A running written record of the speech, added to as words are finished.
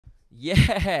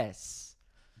Yes.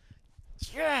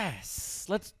 Yes.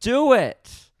 Let's do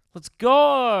it. Let's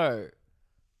go.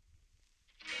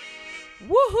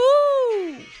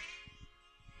 Woohoo.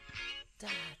 Da,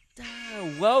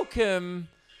 da. Welcome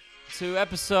to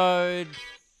episode...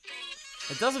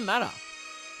 It doesn't matter.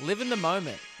 Live in the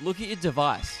moment. Look at your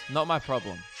device. Not my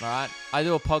problem, all right? I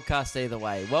do a podcast either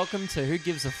way. Welcome to Who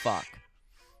Gives a Fuck.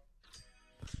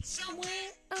 Somewhere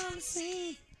on the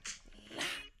sea. La,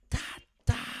 da,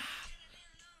 da.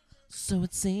 So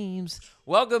it seems.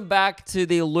 Welcome back to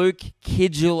the Luke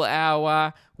Kidgell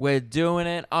Hour. We're doing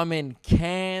it. I'm in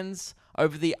Cairns,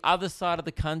 over the other side of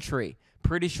the country.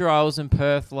 Pretty sure I was in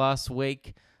Perth last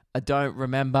week. I don't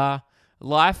remember.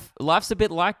 Life's a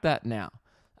bit like that now.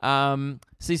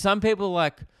 See, some people are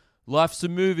like, life's a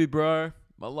movie, bro.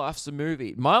 My life's a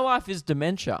movie. My life is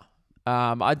dementia.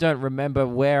 I don't remember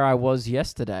where I was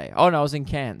yesterday. Oh, no, I was in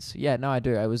Cairns. Yeah, no, I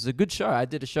do. It was a good show. I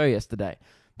did a show yesterday.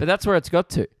 But that's where it's got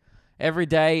to. Every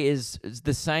day is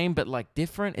the same, but like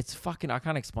different. It's fucking, I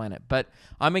can't explain it. But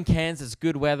I'm in Cairns. It's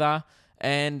good weather.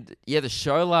 And yeah, the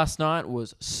show last night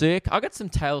was sick. I got some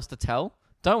tales to tell.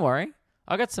 Don't worry.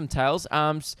 I got some tales.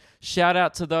 Shout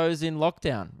out to those in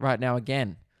lockdown right now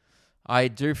again. I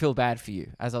do feel bad for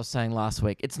you, as I was saying last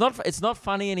week. It's not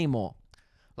funny anymore.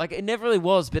 Like, it never really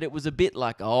was, but it was a bit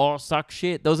like, oh, suck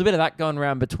shit. There was a bit of that going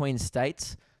around between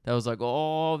states. There was like,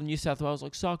 oh, New South Wales,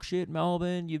 like, suck shit,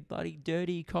 Melbourne, you bloody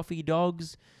dirty coffee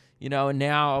dogs. You know, and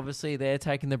now, obviously, they're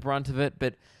taking the brunt of it.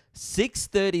 But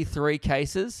 633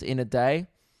 cases in a day.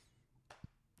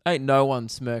 Ain't no one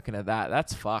smirking at that.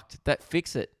 That's fucked.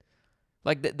 Fix it.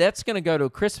 Like, that's going to go to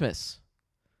Christmas.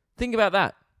 Think about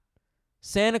that.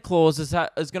 Santa Claus is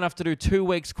going to have to do 2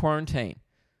 weeks quarantine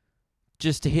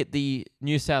just to hit the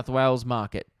New South Wales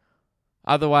market.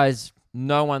 Otherwise,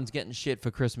 no one's getting shit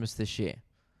for Christmas this year.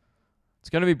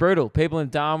 It's going to be brutal. People in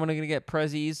Darwin are going to get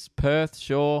prezzies. Perth,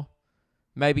 sure.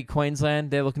 Maybe Queensland.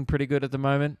 They're looking pretty good at the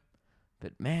moment.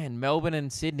 But, man, Melbourne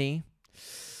and Sydney,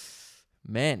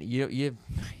 man,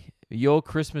 your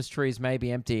Christmas trees may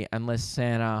be empty unless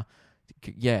Santa,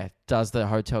 does the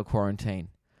hotel quarantine.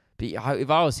 But if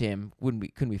I was him,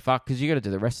 couldn't be fucked, because you got to do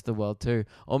the rest of the world too.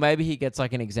 Or maybe he gets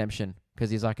like an exemption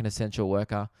because he's like an essential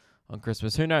worker on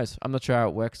Christmas. Who knows? I'm not sure how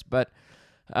it works. But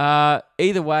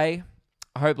either way,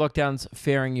 I hope lockdown's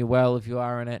faring you well if you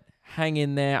are in it. Hang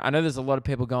in there. I know there's a lot of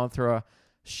people going through a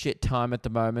shit time at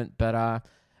the moment. But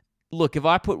look, if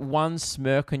I put one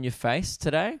smirk on your face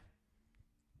today,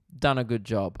 done a good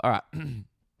job. All right.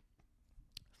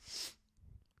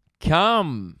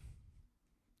 Come.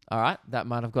 All right, that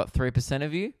might have got 3%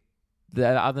 of you. The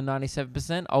other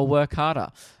 97%, I'll work harder.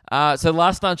 So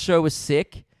last night's show was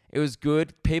sick. It was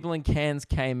good. People in Cairns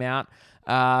came out.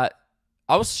 I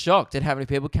was shocked at how many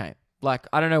people came. Like,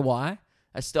 I don't know why.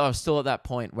 I was still at that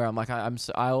point where I'm like, I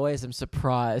always am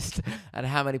surprised at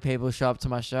how many people show up to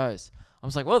my shows. I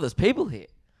was like, well, there's people here.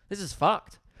 This is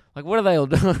fucked. Like, what are they all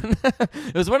doing?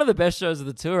 It was one of the best shows of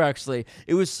the tour, actually.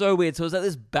 It was so weird. So it was at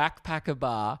this backpacker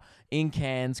bar in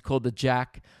Cairns called the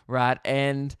Jack, right?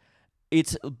 And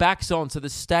it's backs on. So the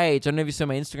stage, I don't know if you saw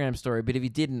my Instagram story, but if you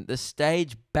didn't, the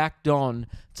stage backed on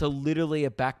to literally a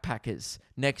backpackers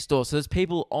next door. So there's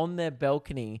people on their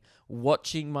balcony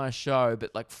watching my show,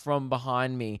 but like from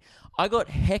behind me. I got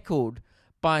heckled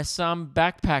by some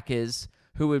backpackers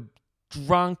who were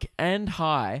drunk and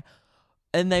high,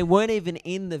 and they weren't even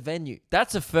in the venue.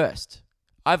 That's a first.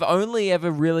 I've only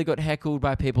ever really got heckled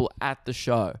by people at the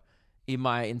show in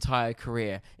my entire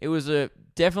career. It was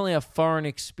definitely a foreign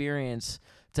experience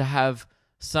to have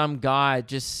some guy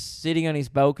just sitting on his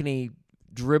balcony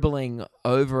dribbling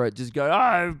over it, just go,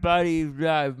 oh, buddy,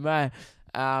 no, man.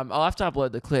 I'll have to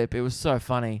upload the clip. It was so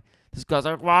funny. This guy's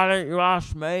like, why don't you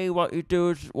ask me what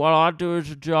I do as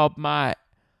a job, mate?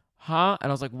 Huh? And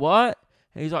I was like, what?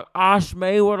 And he's like, ask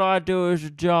me what I do as a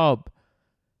job.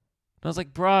 And I was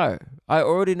like, bro, I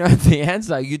already know the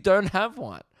answer. You don't have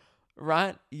one,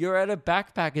 right? You're at a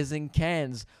backpackers in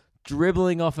Cairns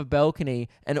dribbling off a balcony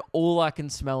and all I can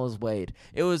smell is weed.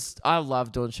 I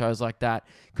love doing shows like that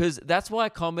because that's why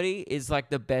comedy is like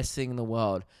the best thing in the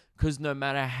world, because no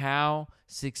matter how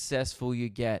successful you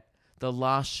get, the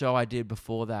last show I did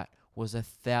before that was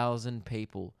 1,000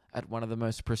 people at one of the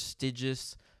most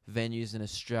prestigious venues in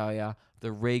Australia,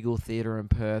 the Regal Theatre in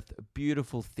Perth, a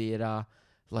beautiful theatre,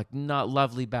 like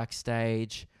lovely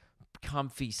backstage,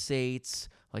 comfy seats,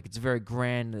 like it's very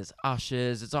grand, there's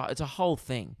ushers, it's a whole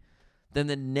thing. Then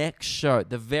the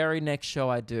very next show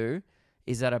I do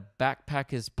is at a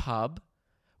backpackers pub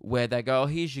where they go, oh,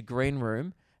 here's your green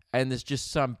room, and there's just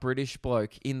some British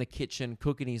bloke in the kitchen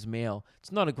cooking his meal.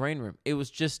 It's not a green room. It was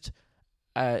just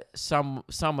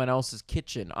someone else's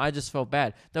kitchen. I just felt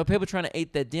bad. There were people trying to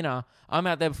eat their dinner. I'm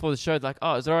out there before the show, like,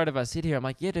 oh, is it all right if I sit here? I'm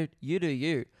like, yeah, dude, you do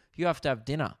you. You have to have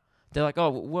dinner. They're like, oh,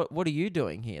 what are you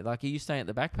doing here? Like, are you staying at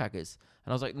the Backpackers?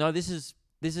 And I was like, no, this is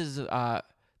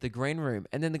the green room.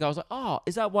 And then the guy was like, oh,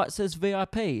 is that why it says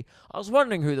VIP? I was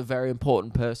wondering who the very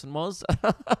important person was.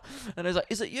 And he was like,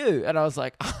 is it you? And I was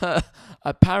like,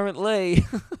 apparently.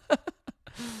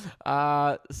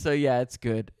 So yeah, it's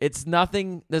good. There's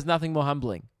nothing more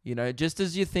humbling, just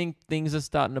as you think things are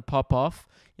starting to pop off,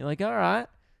 you're like, all right,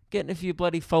 getting a few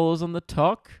bloody followers on the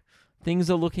talk. Things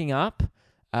are looking up.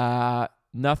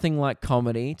 Nothing like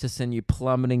comedy to send you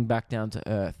plummeting back down to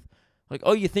earth. Like,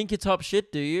 oh, you think you're top shit,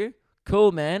 do you?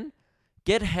 Cool, man.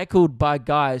 Get heckled by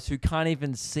guys who can't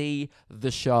even see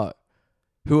the show,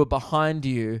 who are behind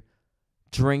you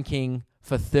drinking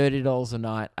for $30 a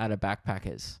night at a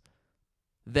Backpackers.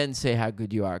 Then see how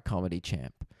good you are at Comedy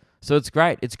Champ. So it's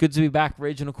great. It's good to be back,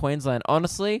 Regional Queensland.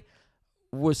 Honestly,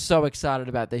 was so excited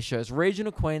about these shows.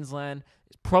 Regional Queensland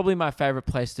is probably my favorite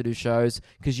place to do shows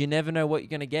because you never know what you're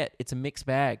going to get. It's a mixed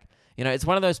bag. It's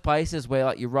one of those places where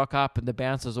like you rock up and the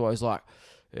bouncer's always like,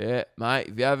 yeah, mate,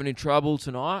 if you have any trouble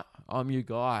tonight, I'm your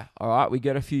guy. All right, we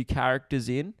get a few characters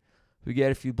in. We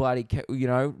get a few bloody,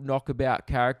 knockabout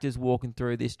characters walking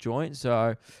through this joint.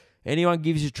 So anyone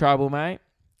gives you trouble, mate,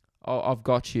 I've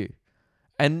got you.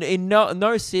 And in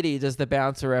no city does the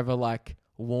bouncer ever like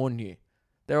warn you.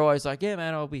 They're always like, yeah,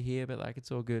 man, I'll be here, but like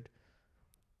it's all good.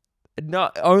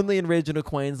 Not only in Regional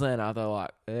Queensland are they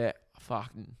like, yeah,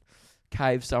 fucking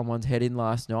caved someone's head in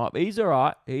last night. But he's all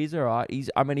right. He's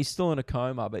still in a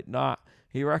coma, but nah,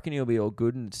 he reckon he'll be all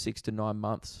good in 6 to 9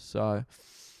 months. So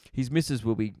his missus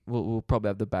will probably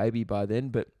have the baby by then,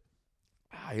 but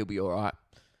he'll be all right.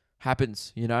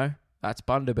 Happens, That's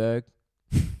Bundaberg.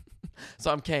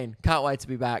 So I'm keen. Can't wait to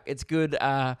be back. It's good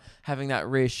having that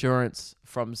reassurance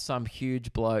from some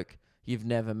huge bloke you've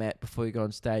never met before you go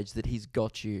on stage that he's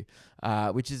got you,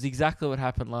 which is exactly what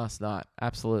happened last night.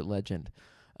 Absolute legend.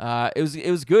 It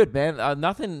was good, man.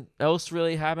 Nothing else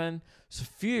really happened. It's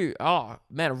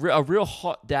a real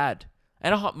hot dad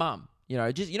and a hot mum.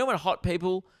 When hot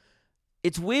people,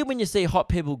 it's weird when you see hot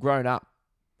people grown up.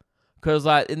 Because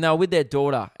and they were with their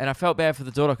daughter, and I felt bad for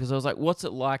the daughter because I was like, what's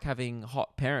it like having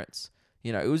hot parents?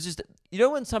 It was just,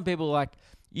 when some people like,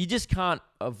 you just can't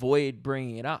avoid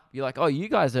bringing it up. You're like, oh, you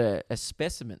guys are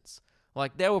specimens.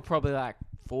 Like, they were probably like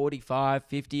 45,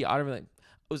 50. I don't really, it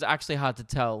was actually hard to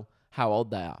tell how old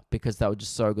they are because they were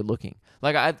just so good looking.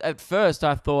 Like, at first,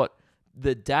 I thought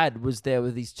the dad was there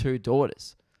with his 2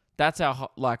 daughters. That's how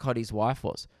hot his wife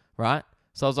was, right?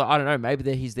 So I was like, I don't know,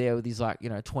 maybe he's there with his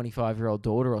 25-year-old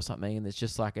daughter or something, and there's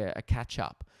just like a catch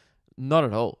up. Not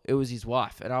at all. It was his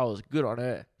wife, and I was good on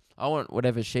her. I want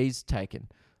whatever she's taken,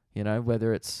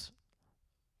 whether it's,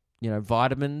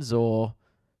 vitamins or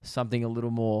something a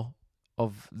little more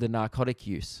of the narcotic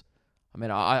use. I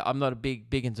mean, I'm not a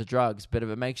big into drugs, but if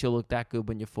it makes you look that good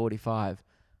when you're 45,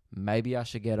 maybe I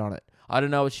should get on it. I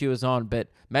don't know what she was on, but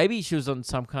maybe she was on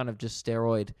some kind of just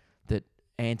steroid that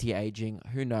anti-aging.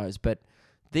 Who knows? But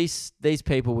these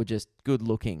people were just good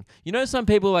looking. Some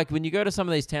people, like when you go to some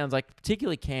of these towns, like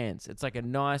particularly Cairns, it's like a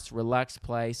nice, relaxed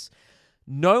place.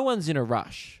 No one's in a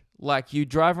rush. Like you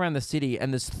drive around the city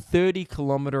and there's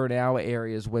 30-kilometer-an-hour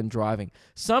areas when driving.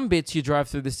 Some bits you drive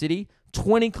through the city,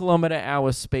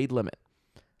 20-kilometer-hour speed limit.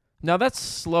 Now that's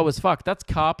slow as fuck. That's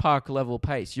car park level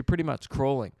pace. You're pretty much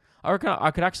crawling. I reckon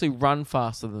I could actually run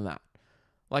faster than that.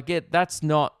 That's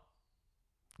not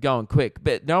going quick,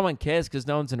 but no one cares because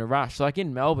no one's in a rush. Like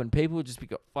in Melbourne, people would just be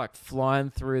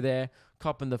flying through there,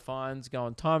 copping the fines,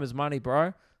 going, time is money,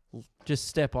 bro. Just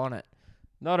step on it.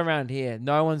 Not around here.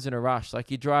 No one's in a rush. Like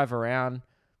you drive around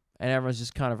and everyone's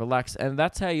just kind of relaxed. And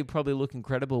that's how you probably look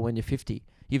incredible when you're 50.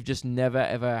 You've just never,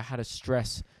 ever had a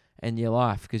stress in your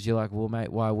life because you're like, well,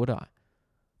 mate, why would I?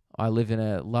 I live in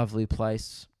a lovely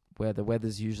place where the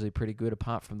weather's usually pretty good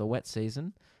apart from the wet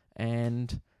season.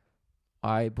 And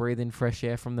I breathe in fresh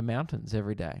air from the mountains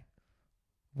every day.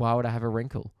 Why would I have a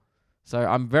wrinkle? So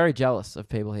I'm very jealous of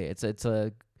people here. It's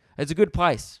a good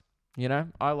place.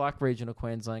 I like regional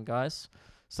Queensland, guys.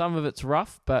 Some of it's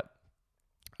rough, but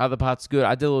other parts good.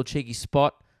 I did a little cheeky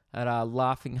spot at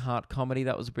Laughing Heart Comedy.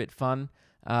 That was a bit fun.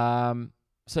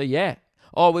 So yeah.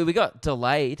 Oh, we got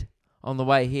delayed on the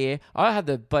way here. I had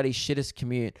the bloody shittest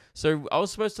commute. So I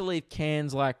was supposed to leave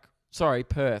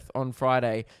Perth on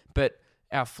Friday, but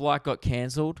our flight got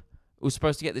cancelled. We were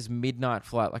supposed to get this midnight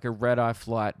flight, like a red-eye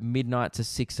flight, midnight to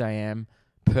 6 a.m.,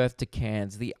 Perth to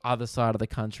Cairns, the other side of the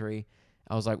country.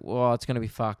 I was like, well, it's going to be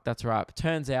fucked. That's right. But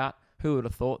turns out, who would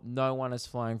have thought, no one is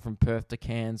flying from Perth to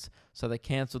Cairns, so they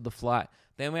cancelled the flight.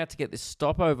 Then we had to get this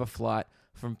stopover flight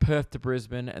from Perth to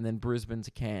Brisbane and then Brisbane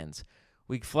to Cairns.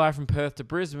 We fly from Perth to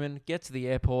Brisbane, get to the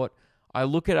airport. I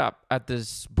look it up at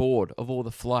this board of all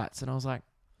the flights, and I was like,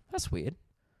 that's weird.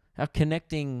 Our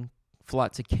connecting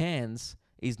flight to Cairns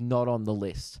is not on the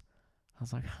list. I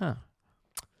was like,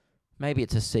 maybe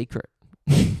it's a secret.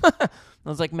 I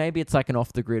was like, maybe it's like an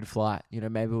off-the-grid flight. You know,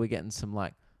 maybe we're getting some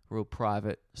like real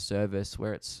private service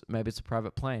where maybe it's a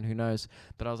private plane. Who knows?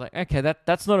 But I was like, okay,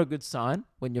 that's not a good sign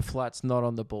when your flight's not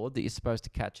on the board that you're supposed to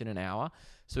catch in an hour.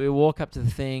 So we walk up to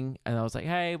the thing, and I was like,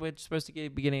 hey, we're supposed to be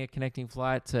getting a connecting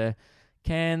flight to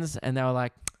Cairns. And they were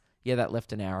like, yeah, that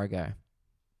left an hour ago.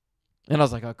 And I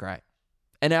was like, oh, great.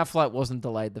 And our flight wasn't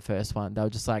delayed, the first one. They were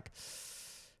just like,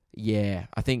 yeah,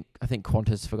 I think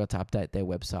Qantas forgot to update their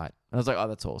website. And I was like, oh,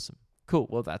 that's awesome. Cool.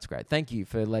 Well, that's great. Thank you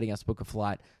for letting us book a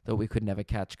flight that we could never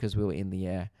catch because we were in the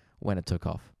air when it took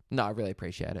off. No, I really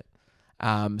appreciate it.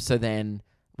 So then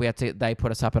they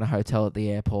put us up in a hotel at the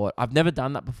airport. I've never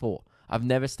done that before. I've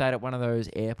never stayed at one of those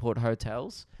airport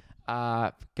hotels.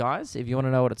 Guys, if you want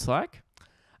to know what it's like,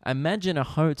 imagine a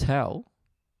hotel,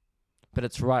 but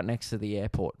it's right next to the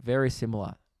airport. Very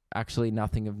similar. Actually,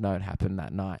 nothing of note happened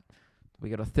that night. We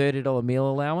got a $30 meal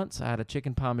allowance. I had a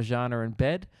chicken parmigiana in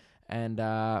bed and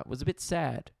was a bit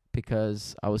sad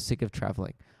because I was sick of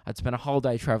traveling. I'd spent a whole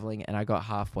day traveling and I got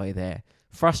halfway there.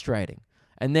 Frustrating.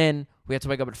 And then we had to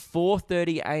wake up at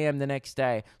 4:30 a.m. the next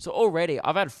day. So already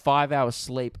I've had 5 hours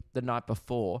sleep the night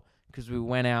before because we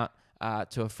went out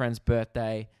to a friend's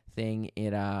birthday thing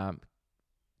in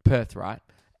Perth, right?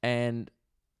 And,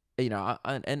 you know,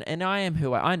 and I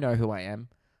am I know who I am,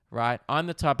 right? I'm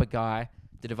the type of guy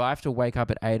that if I have to wake up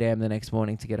at 8 a.m. the next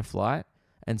morning to get a flight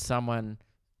and someone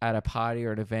at a party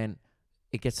or an event,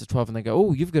 it gets to 12 and they go,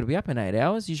 oh, you've got to be up in 8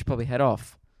 hours. You should probably head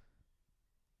off.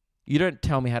 You don't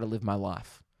tell me how to live my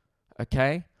life,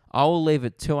 okay? I will leave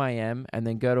at 2 a.m. and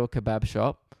then go to a kebab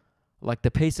shop like the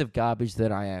piece of garbage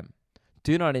that I am.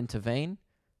 Do not intervene.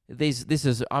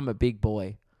 I'm a big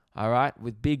boy, all right,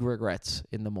 with big regrets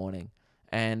in the morning.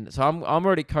 And so I'm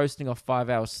already coasting off 5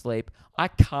 hours sleep. I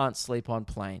can't sleep on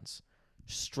planes.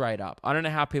 Straight up. I don't know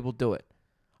how people do it.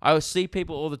 I will see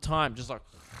people all the time just like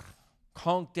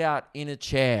conked out in a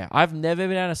chair. I've never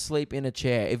been able to sleep in a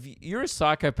chair. If you're a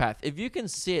psychopath, if you can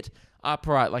sit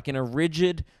upright, like in a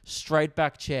rigid, straight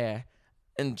back chair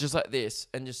and just like this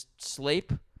and just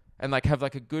sleep and like have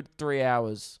like a good 3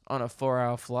 hours on a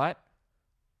 4-hour flight,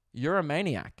 you're a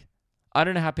maniac. I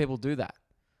don't know how people do that.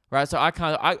 Right? So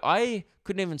I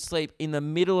couldn't even sleep in the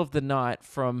middle of the night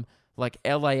from like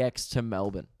LAX to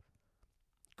Melbourne.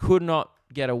 Could not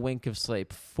get a wink of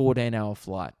sleep, 14-hour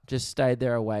flight. Just stayed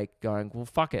there awake going, well,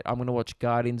 fuck it. I'm going to watch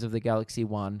Guardians of the Galaxy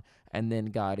 1 and then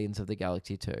Guardians of the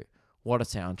Galaxy 2. What a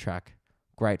soundtrack.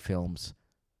 Great films.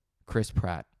 Chris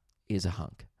Pratt is a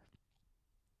hunk.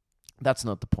 That's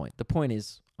not the point. The point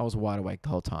is I was wide awake the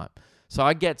whole time. So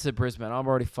I get to Brisbane. I'm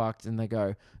already fucked. And they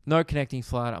go, no connecting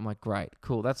flight. I'm like, great,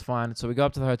 cool, that's fine. So we go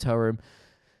up to the hotel room.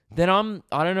 Then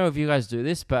I don't know if you guys do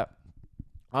this, but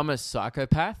I'm a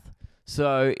psychopath.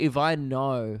 So if I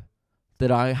know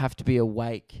that I have to be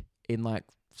awake in like,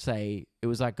 say, it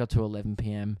was like got to 11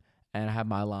 p.m. and I had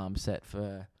my alarm set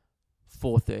for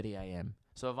 4:30 a.m.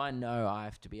 So if I know I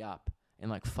have to be up in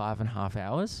like 5.5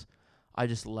 hours, I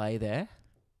just lay there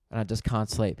and I just can't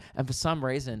sleep. And for some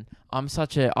reason, I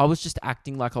was just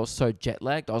acting like I was so jet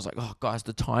lagged. I was like, oh, guys,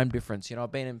 the time difference. You know,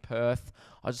 I've been in Perth.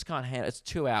 I just can't handle it. It's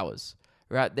 2 hours.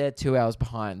 Right? They're 2 hours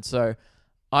behind. So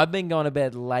I've been going to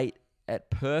bed late at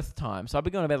Perth time. So I've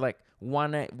been going to bed like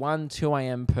 2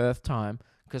 a.m. Perth time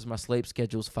because my sleep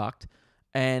schedule's fucked.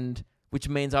 And which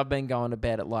means I've been going to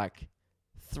bed at like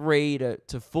 3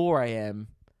 to 4 a.m.,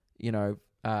 you know,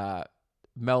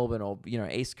 Melbourne or, you know,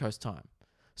 East Coast time.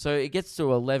 So it gets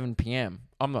to 11 p.m.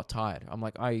 I'm not tired. I'm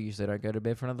like, I usually don't go to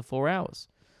bed for another 4 hours.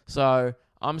 So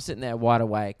I'm sitting there wide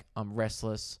awake. I'm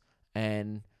restless.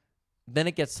 And then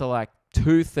it gets to like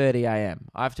 2:30 a.m.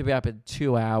 I have to be up in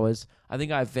 2 hours. I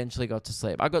think I eventually got to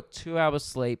sleep. I got 2 hours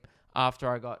sleep after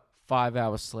I got 5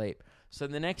 hours sleep. So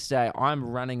the next day, I'm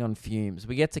running on fumes.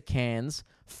 We get to Cairns,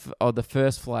 the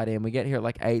first flight in. We get here at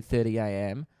like 8:30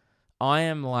 a.m. I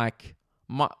am like,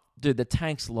 dude, the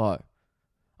tank's low.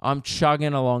 I'm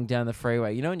chugging along down the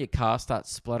freeway. You know when your car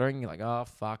starts spluttering? You're like, oh,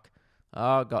 fuck.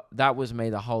 Oh, God. That was me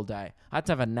the whole day. I had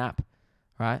to have a nap,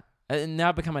 right? And now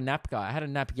I've become a nap guy. I had a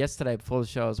nap yesterday before the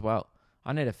show as well.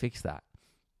 I need to fix that.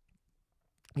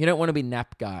 You don't want to be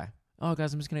nap guy. Oh,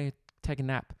 guys, I'm just going to take a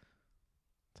nap.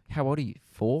 How old are you?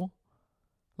 4?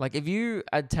 Like, if you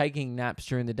are taking naps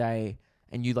during the day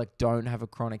and you, like, don't have a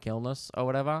chronic illness or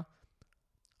whatever,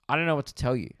 I don't know what to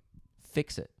tell you.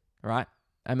 Fix it, right?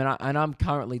 I mean, I'm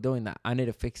currently doing that. I need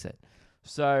to fix it.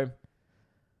 So,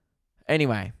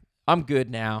 Anyway, I'm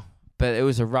good now, but it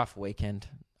was a rough weekend.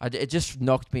 It just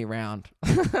knocked me around.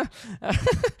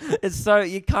 It's so,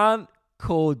 you can't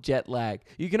call jet lag.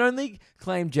 You can only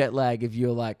claim jet lag if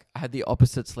you're like, I had the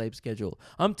opposite sleep schedule.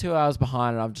 I'm 2 hours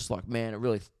behind and I'm just like, man, it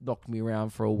really knocked me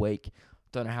around for a week.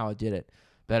 Don't know how I did it.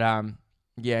 But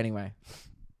yeah, anyway.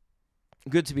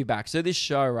 Good to be back. So this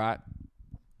show, right?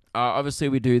 Obviously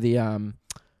we do the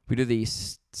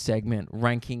segment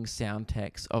ranking sound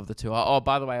techs of the tour. Oh,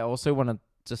 by the way, I also want to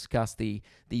discuss the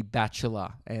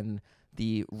Bachelor and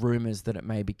the rumors that it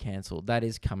may be cancelled. That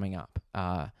is coming up.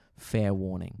 Fair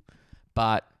warning.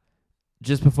 But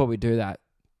just before we do that,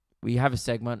 we have a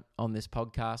segment on this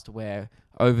podcast where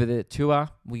over the tour,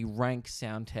 we rank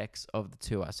sound techs of the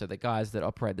tour. So the guys that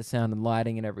operate the sound and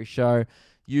lighting in every show.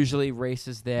 Usually Reese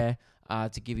is there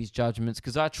to give his judgments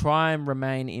because I try and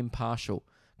remain impartial.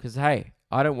 Because, hey,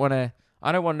 I don't want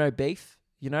no beef.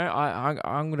 You know,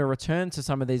 I'm going to return to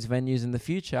some of these venues in the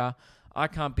future. I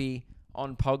can't be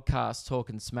on podcasts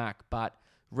talking smack, but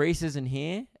Reese isn't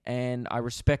here, and I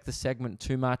respect the segment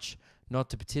too much not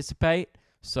to participate.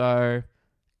 So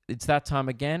it's that time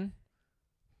again.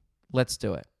 Let's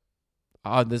do it.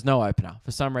 Oh, there's no opener.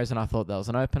 For some reason, I thought there was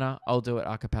an opener. I'll do it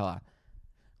a cappella.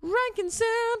 Ranking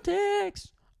sound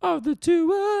techs of the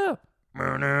tour.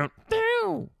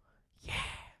 Yeah.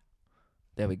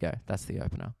 There we go. That's the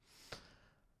opener.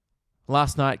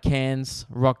 Last night, Cairns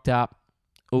rocked up.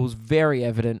 It was very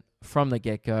evident from the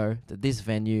get-go that this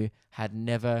venue had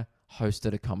never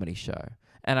hosted a comedy show.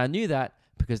 And I knew that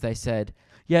because they said,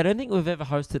 yeah, I don't think we've ever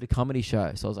hosted a comedy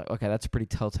show. So I was like, okay, that's a pretty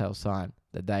telltale sign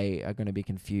that they are going to be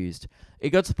confused. It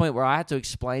got to the point where I had to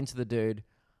explain to the dude.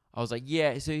 I was like,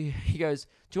 yeah. So he goes,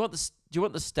 do you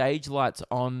want the stage lights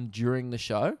on during the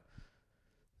show?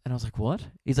 And I was like, what?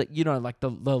 He's like, you know, like the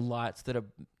lights that are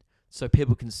so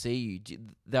people can see you,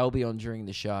 they'll be on during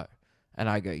the show. And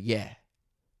I go, yeah.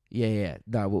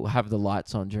 No, we'll have the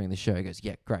lights on during the show. He goes,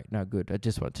 yeah, great. No, good. I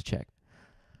just wanted to check.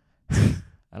 And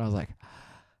I was like,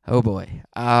 oh boy.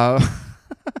 And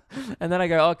then I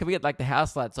go, oh, can we get like the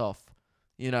house lights off?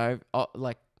 You know,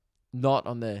 like not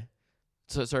on the,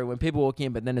 sorry, when people walk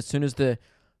in, but then as soon as the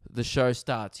show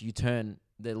starts, you turn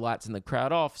the lights in the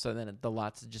crowd off. So then the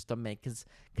lights are just on me because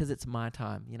it's my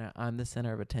time. You know, I'm the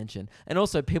center of attention. And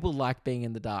also people like being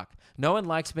in the dark. No one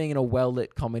likes being in a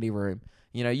well-lit comedy room.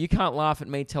 You know, you can't laugh at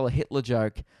me tell a Hitler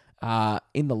joke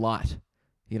in the light,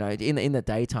 you know, in the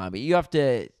daytime. But you have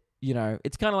to, you know,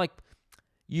 it's kind of like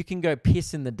you can go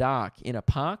piss in the dark in a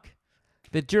park,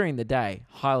 but during the day,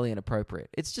 highly inappropriate.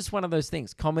 It's just one of those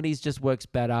things. Comedies just works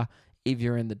better if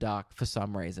you're in the dark for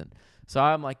some reason. So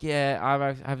I'm like, yeah,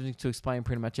 I'm having to explain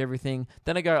pretty much everything.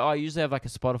 Then I go, I usually have like a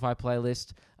Spotify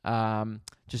playlist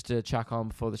just to chuck on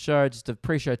before the show, just to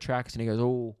pre-show tracks. And he goes,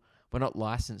 oh, we're not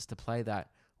licensed to play that.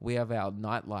 We have our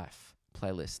nightlife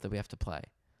playlist that we have to play.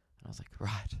 And I was like,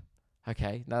 right.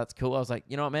 Okay, no, that's cool. I was like,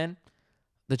 you know what, man?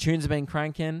 The tunes have been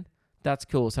cranking. That's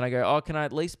cool. So I go, oh, can I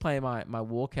at least play my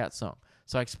walkout song?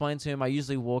 So I explained to him I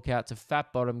usually walk out to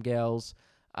Fat Bottom Girls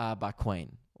by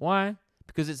Queen. Why?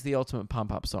 Because it's the ultimate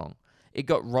pump-up song. It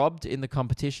got robbed in the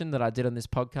competition that I did on this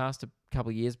podcast a couple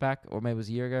of years back, or maybe it was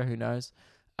a year ago, who knows.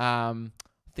 I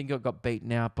think it got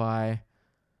beaten out by...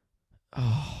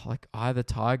 like either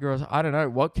Tiger or I don't know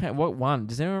what won.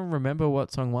 Does anyone remember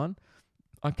what song won?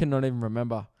 I cannot even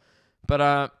remember.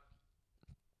 But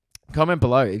comment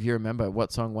below if you remember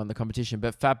what song won the competition.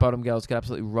 But Fat Bottom Girls got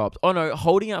absolutely robbed. Oh no,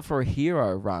 Holding Out for a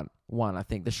Hero won. I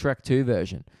think the Shrek 2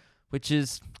 version, which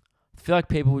is I feel like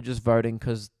people were just voting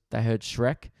because they heard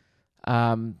Shrek.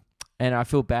 And I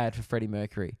feel bad for Freddie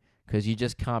Mercury because you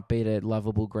just can't beat a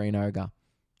lovable green ogre,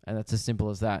 and that's as simple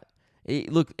as that.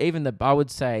 Look, even I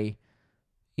would say.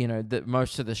 You know, that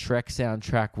most of the Shrek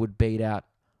soundtrack would beat out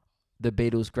the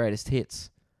Beatles' greatest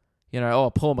hits. You know,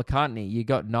 Paul McCartney, you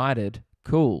got knighted,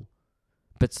 cool.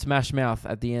 But Smash Mouth,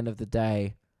 at the end of the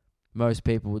day, most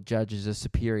people would judge as a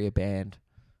superior band.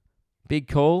 Big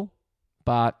call,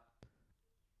 but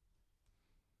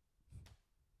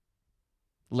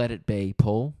let it be,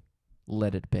 Paul.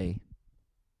 Let it be.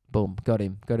 Boom, got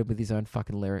him. Got him with his own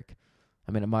fucking lyric.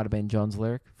 I mean, it might have been John's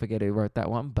lyric. Forget who wrote that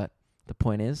one, but the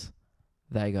point is,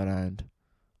 they got owned.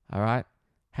 All right.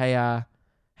 Hey,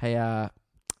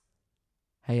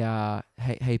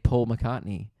 Paul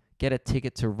McCartney, get a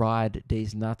ticket to ride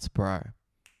these nuts, bro.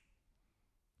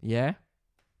 Yeah?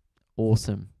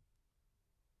 Awesome.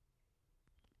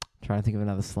 Trying to think of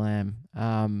another slam.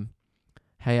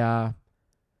 Hey,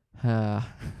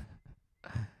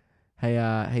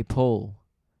 Paul,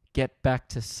 get back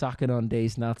to sucking on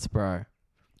these nuts, bro.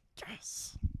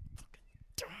 Yes.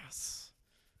 Yes.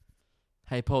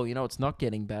 Hey, Paul, you know it's not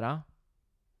getting better?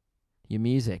 your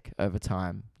music over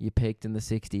time. You peaked in the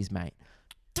 60s, mate.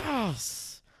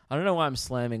 Yes! I don't know why I'm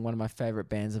slamming one of my favorite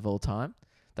bands of all time.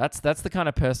 That's the kind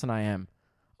of person I am.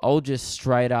 I'll just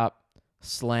straight up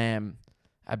slam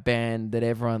a band that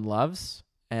everyone loves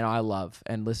and I love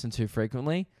and listen to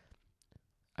frequently.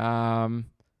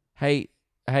 Hey,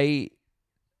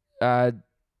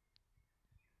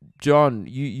 John,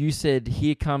 you said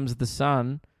 "Here Comes the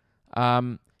Sun."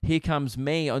 Here Comes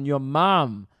Me on your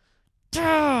mum.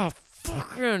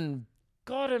 Fucking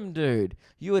got him, dude.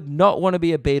 You would not want to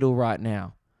be a Beatle right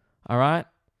now. All right?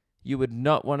 You would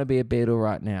not want to be a Beatle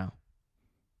right now.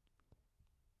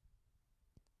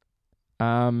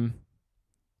 One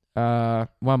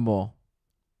more.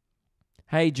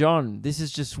 Hey, John, this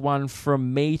is just one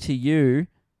from me to you.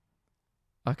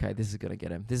 Okay, this is gonna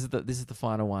get him. This is the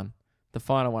final one. The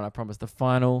final one, I promise. The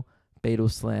final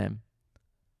Beatles slam.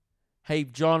 Hey,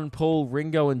 John, Paul,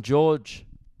 Ringo, and George.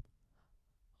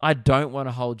 I don't want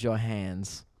to hold your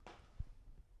hands.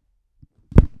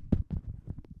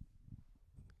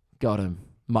 Got him.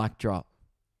 Mic drop.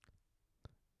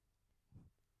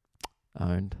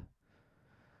 Owned.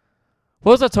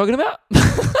 What was I talking about?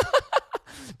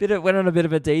 Went on a bit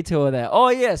of a detour there. Oh,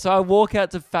 yeah. So I walk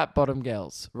out to Fat Bottom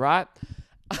Girls, right?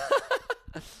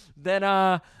 Then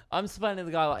I'm explaining to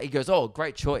the guy, like, he goes, "Oh,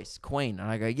 great choice, Queen." And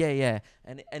I go, yeah.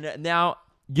 And now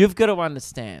you've got to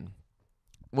understand,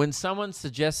 when someone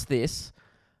suggests this,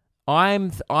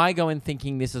 I go in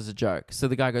thinking this is a joke. So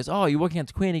the guy goes, "Oh, you're walking out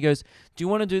to Queen." He goes, "Do you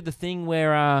want to do the thing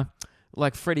where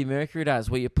like Freddie Mercury does,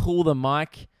 where you pull the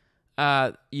mic,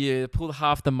 you pull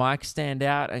half the mic stand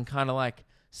out and kind of like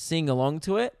sing along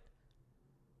to it?"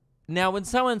 Now, when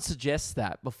someone suggests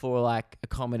that before like a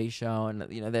comedy show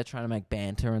and, you know, they're trying to make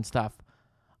banter and stuff,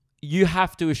 you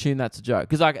have to assume that's a joke.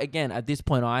 Because, like, again, at this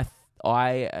point,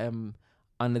 I am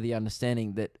under the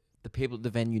understanding that the people at the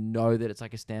venue know that it's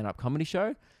like a stand-up comedy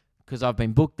show, because I've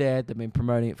been booked there. They've been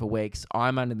promoting it for weeks.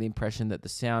 I'm under the impression that the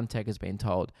sound tech has been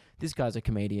told, this guy's a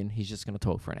comedian. He's just going to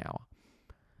talk for an hour.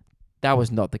 That was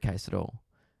not the case at all.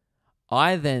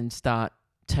 I then start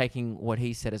taking what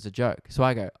he said as a joke. So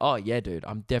I go, "Oh yeah, dude,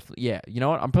 I'm definitely, yeah, you know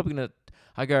what? I'm probably gonna,"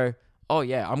 I go, "Oh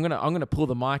yeah, I'm gonna pull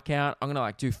the mic out. I'm gonna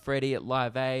like do Freddie at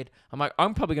Live Aid.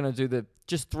 I'm probably gonna do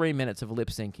just 3 minutes of lip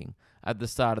syncing at the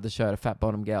start of the show to Fat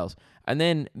Bottom Girls." And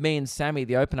then me and Sammy,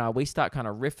 the opener, we start kind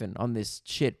of riffing on this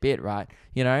shit bit, right?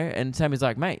 You know, and Sammy's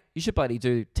like, "Mate, you should bloody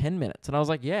do 10 minutes." And I was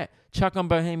like, "Yeah, chuck on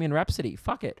Bohemian Rhapsody.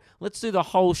 Fuck it. Let's do the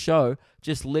whole show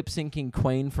just lip syncing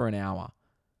Queen for an hour."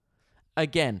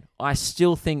 Again, I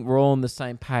still think we're all on the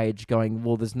same page going,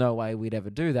 well, there's no way we'd ever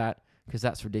do that because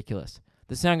that's ridiculous.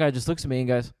 The sound guy just looks at me and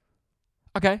goes,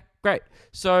 "Okay, great.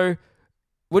 So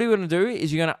what you're going to do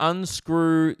is you're going to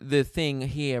unscrew the thing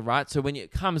here, right? So when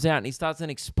it comes out," and he starts then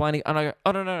explaining, and I go,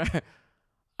 "Oh, no.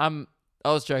 I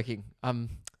was joking. I'm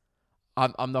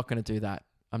not going to do that.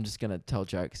 I'm just going to tell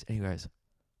jokes." And he goes,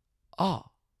 oh,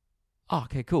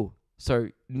 okay, cool.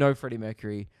 So no Freddie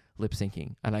Mercury lip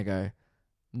syncing. And I go,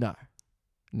 No.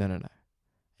 And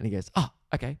he goes, "Oh,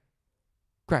 okay,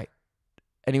 great."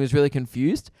 And he was really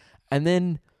confused. And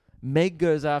then Meg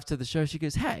goes after the show. She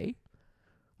goes, "Hey,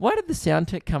 why did the sound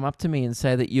tech come up to me and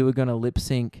say that you were going to lip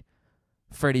sync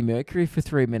Freddie Mercury for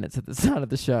 3 minutes at the start of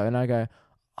the show?" And I go,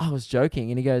 "I was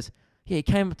joking." And he goes, "Yeah, he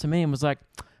came up to me and was like,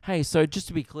 hey, so just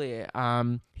to be clear,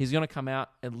 he's going to come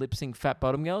out and lip sync Fat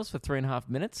Bottom Girls for 3.5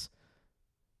 minutes.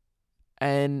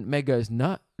 And Meg goes,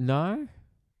 No,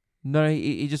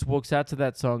 he just walks out to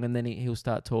that song and then he'll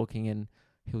start talking and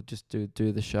he'll just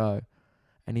do the show."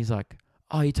 And he's like,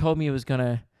 "Oh, he told me he was going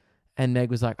to," and Meg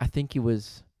was like, "I think he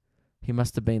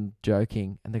must have been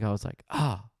joking." And the guy was like,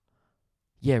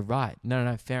 yeah, right.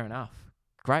 No, fair enough.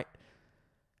 Great.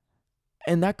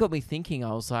 And that got me thinking.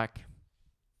 I was like,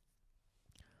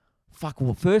 fuck,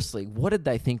 well, firstly, what did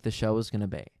they think the show was going to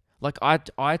be? Like,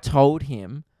 I told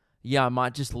him, yeah, I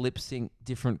might just lip sync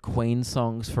different Queen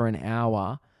songs for an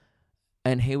hour.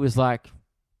 And he was like,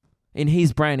 in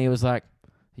his brain, he was like,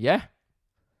 yeah.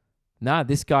 Nah,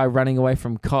 this guy running away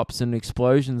from cops and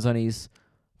explosions on his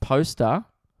poster,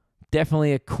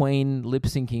 definitely a Queen lip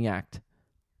syncing act.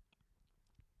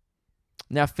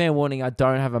 Now, fair warning, I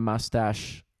don't have a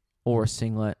mustache or a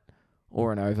singlet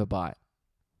or an overbite.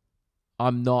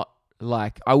 I'm not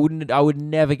like, I would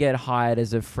never get hired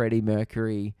as a Freddie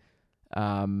Mercury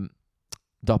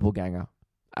doppelganger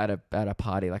at a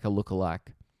party, like a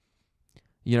lookalike.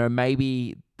 You know,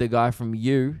 maybe the guy from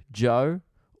You, Joe,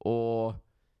 or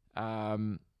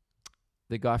the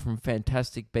guy from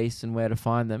Fantastic Beasts and Where to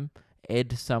Find Them,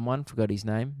 Ed someone, forgot his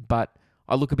name, but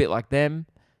I look a bit like them.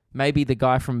 Maybe the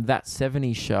guy from That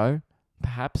 70s Show,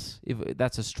 perhaps, if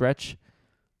that's a stretch.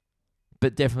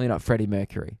 but definitely not Freddie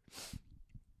Mercury.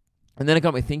 And then it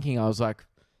got me thinking. I was like,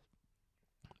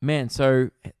 man, so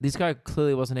this guy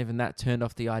clearly wasn't even that turned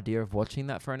off the idea of watching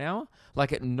that for an hour.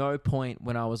 Like, at no point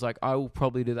when I was like, I will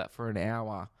probably do that for an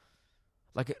hour.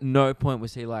 Like, at no point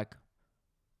was he like,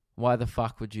 why the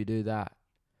fuck would you do that?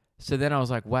 So then I was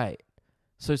like, wait.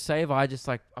 So say if I just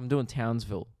like, I'm doing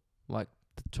Townsville, like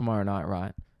tomorrow night,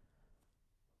 right?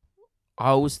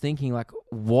 I was thinking like,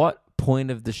 what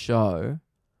point of the show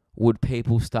would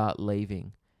people start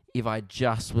leaving if I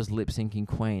just was lip syncing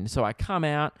Queen? So I come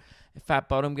out, Fat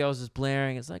Bottom Girls is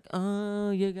blaring. It's like, oh,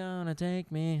 you're gonna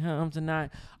take me home tonight.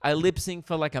 I lip sync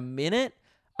for like a minute.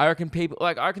 I reckon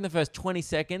the first 20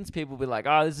 seconds, people will be like,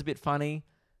 oh, this is a bit funny.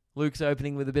 Luke's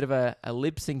opening with a bit of a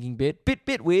lip syncing bit.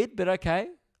 Bit weird, but okay.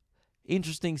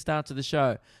 Interesting start to the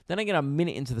show. Then I get a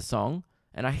minute into the song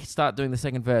and I start doing the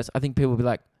second verse. I think people will be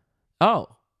like, oh,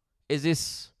 is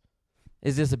this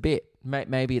a bit?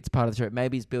 Maybe it's part of the show.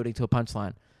 Maybe it's building to a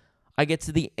punchline. I get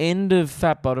to the end of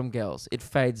Fat Bottom Girls. It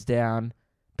fades down.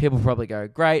 People probably go,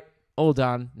 great, all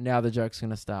done. Now the joke's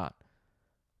going to start.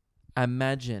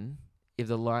 Imagine if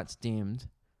the lights dimmed,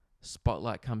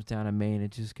 spotlight comes down on me and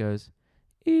it just goes,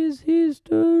 is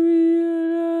history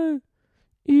alive?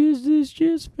 Is this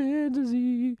just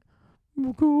fantasy?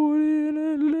 We're caught in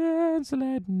a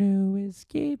landslide, no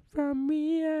escape from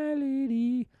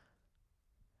reality.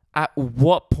 At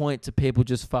what point do people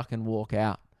just fucking walk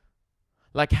out?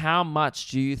 Like, how much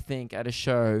do you think at a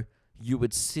show you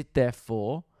would sit there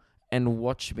for and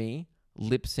watch me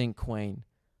lip sync Queen?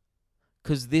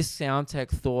 Because this sound tech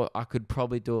thought I could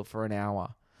probably do it for an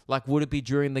hour. Like, would it be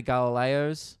during the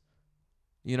Galileos?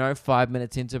 5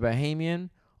 minutes into Bohemian?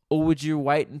 Or would you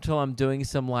wait until I'm doing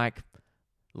some, like,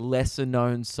 lesser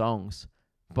known songs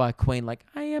by Queen? Like,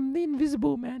 I am the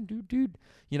invisible man, dude.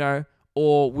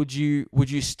 Or would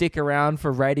you stick around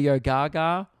for Radio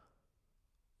Gaga?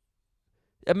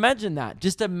 Imagine that.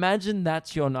 Just imagine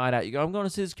that's your night out. You go, I'm going to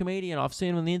see this comedian. I've seen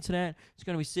him on the internet. He's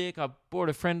going to be sick. I've brought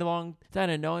a friend along. They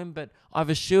don't know him, but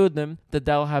I've assured them that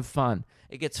they'll have fun.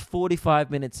 It gets 45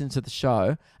 minutes into the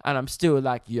show, and I'm still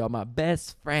like, you're my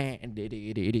best friend.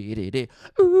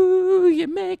 Ooh, you're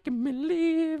making me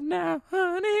live now,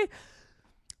 honey.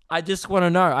 I just want to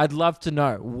know. I'd love to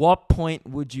know. What point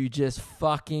would you just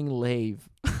fucking leave?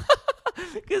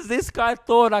 Because this guy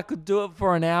thought I could do it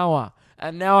for an hour.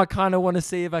 And now I kind of want to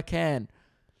see if I can.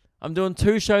 I'm doing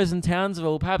 2 shows in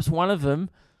Townsville. Perhaps one of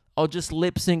them, I'll just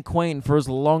lip sync Queen for as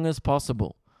long as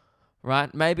possible.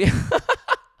 Right? Maybe.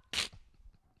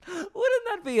 Wouldn't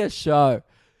that be a show?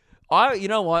 You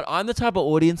know what? I'm the type of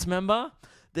audience member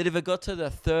that if it got to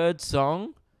the 3rd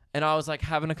song and I was like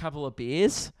having a couple of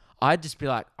beers, I'd just be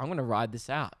like, I'm going to ride this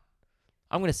out.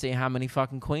 I'm going to see how many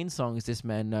fucking Queen songs this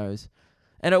man knows.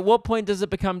 And at what point does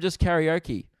it become just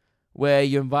karaoke? Where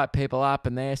you invite people up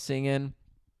and they're singing.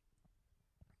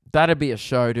 That'd be a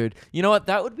show, dude. You know what?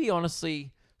 That would be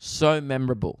honestly so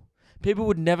memorable. People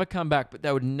would never come back, but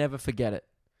they would never forget it.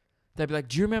 They'd be like,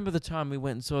 do you remember the time we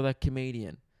went and saw that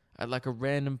comedian at like a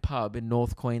random pub in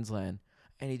North Queensland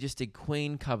and he just did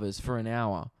Queen covers for an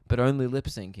hour, but only lip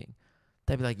syncing?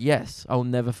 They'd be like, yes, I will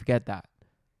never forget that.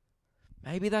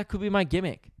 Maybe that could be my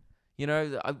gimmick. It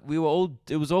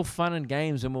was all fun and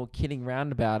games and we were kidding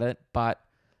around about it, but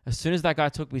as soon as that guy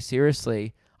took me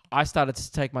seriously, I started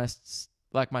to take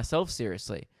myself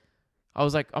seriously. I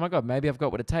was like, oh my God, maybe I've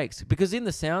got what it takes. Because in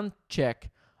the sound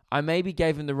check, I maybe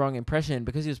gave him the wrong impression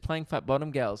because he was playing Fat Bottom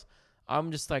Girls.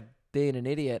 I'm just like being an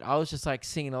idiot. I was just like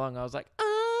singing along. I was like,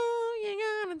 oh, you're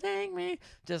gonna take me.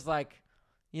 Just like,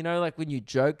 like when you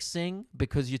joke sing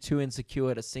because you're too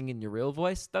insecure to sing in your real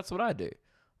voice. That's what I do,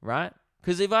 right?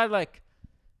 Because if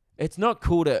it's not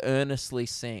cool to earnestly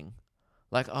sing.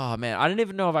 Like, oh man, I didn't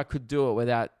even know if I could do it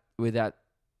without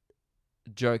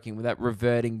joking, without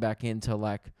reverting back into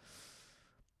like,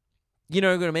 you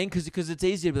know what I mean? Because it's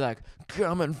easy to be like,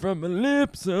 coming from the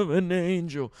lips of an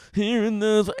angel, hearing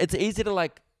those. It's easy to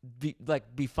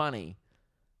be funny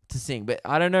to sing, but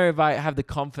I don't know if I have the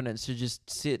confidence to just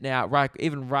sit now,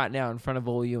 even right now in front of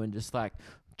all you and just like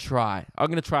try. I'm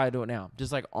gonna try to do it now.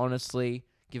 Just like honestly,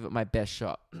 give it my best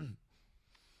shot.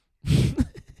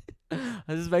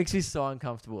 This makes me so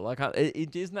uncomfortable. Like,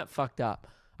 isn't that fucked up?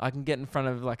 I can get in front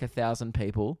of like 1,000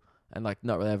 people and like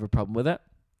not really have a problem with it.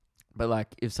 But like,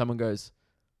 if someone goes,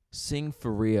 sing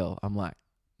for real, I'm like,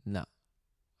 no,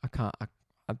 I can't. I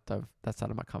don't. That's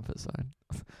out of my comfort zone.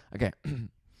 Okay.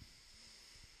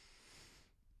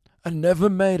 I never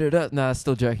made it up. No,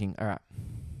 still joking. All right.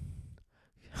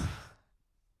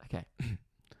 Okay.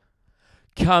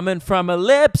 Coming from the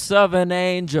lips of an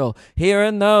angel,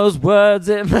 hearing those words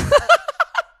in.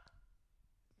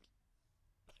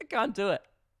 I can't do it.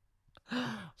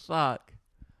 Fuck.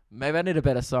 Maybe I need a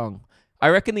better song. I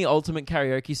reckon the ultimate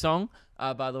karaoke song,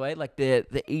 by the way, like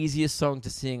the easiest song to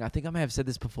sing, I think I may have said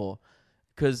this before,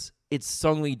 because it's a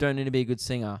song where you don't need to be a good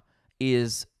singer,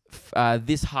 is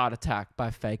This Heart Attack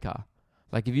by Faker.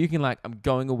 Like, if you can, like, I'm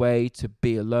going away to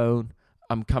be alone,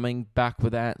 I'm coming back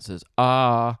with answers.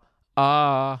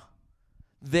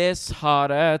 This heart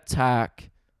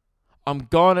attack, I'm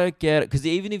gonna get it. Because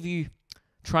even if you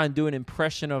try and do an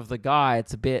impression of the guy,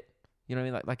 it's a bit, you know what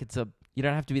I mean? Like you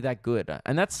don't have to be that good.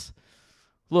 And that's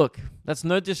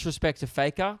no disrespect to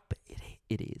Faker, but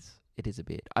it is a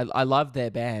bit. I love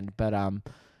their band, but I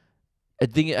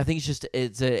think it's just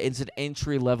it's an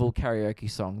entry level karaoke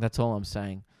song. That's all I'm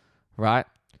saying, right?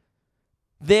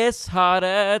 This heart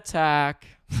attack.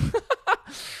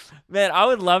 Man, I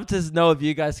would love to know if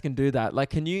you guys can do that. Like,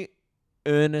 can you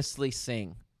earnestly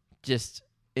sing just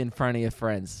in front of your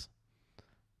friends?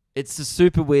 It's a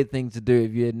super weird thing to do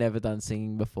if you had never done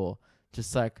singing before.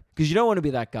 Just like, because you don't want to be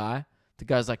that guy. The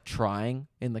guy's like trying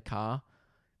in the car.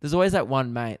 There's always that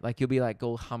one mate. Like, you'll be like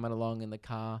all humming along in the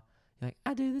car. You're like,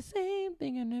 I do the same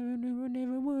thing I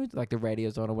never would. Like the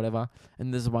radio's on or whatever.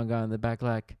 And there's one guy in the back,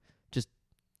 like, just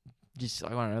I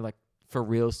don't know, like for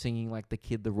real singing like the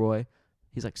Kid Leroy.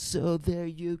 He's like, so there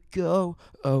you go.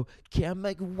 Oh, can't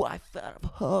make a wife out of a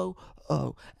hoe.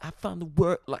 Oh, I found the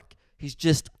word. Like, he's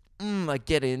just, like,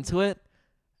 get into it.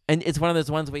 And it's one of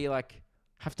those ones where you, like,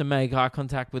 have to make eye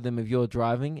contact with him if you're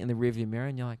driving in the rearview mirror.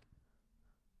 And you're like,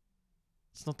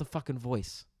 it's not the fucking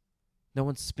voice. No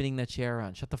one's spinning their chair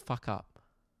around. Shut the fuck up.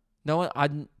 No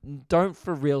one, don't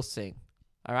for real sing.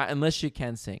 All right? Unless you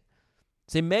can sing.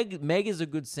 See, Meg is a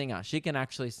good singer. She can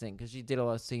actually sing because she did a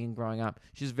lot of singing growing up.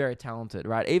 She's very talented,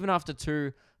 right? Even after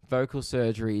 2 vocal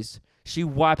surgeries, she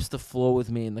wipes the floor with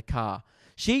me in the car.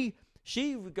 She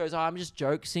goes, I'm just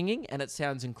joke singing, and it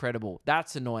sounds incredible.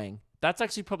 That's annoying. That's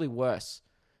actually probably worse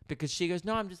because she goes,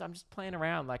 no, I'm just playing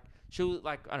around. Like, she'll,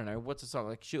 like, I don't know, what's the song?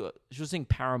 Like, she'll sing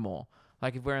Paramore.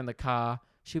 Like, if we're in the car,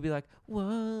 she'll be like,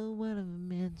 whoa, what am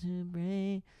I meant to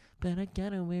bring? But I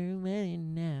gotta wear it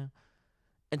now.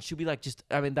 And she'll be like,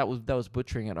 that was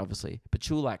butchering it, obviously. But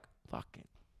she'll like fucking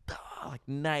like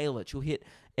nail it. She'll hit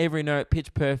every note,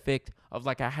 pitch perfect of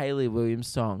like a Hayley Williams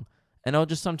song. And I'll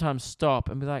just sometimes stop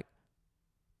and be like,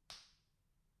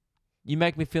 you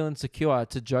make me feel insecure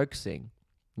to joke sing,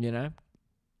 you know?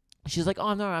 She's like,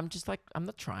 oh no, I'm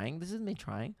not trying. This isn't me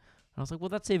trying. And I was like, well,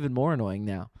 that's even more annoying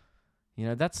now. You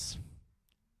know, that's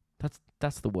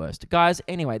the worst. Guys,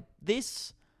 anyway,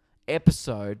 this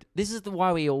episode, this is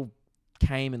why we all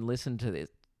came and listen to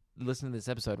this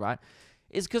episode, right?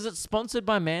 Is because it's sponsored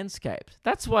by Manscaped.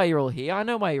 That's why you're all here. I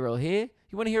know why you're all here.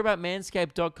 You want to hear about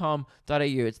manscaped.com.au.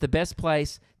 It's the best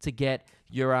place to get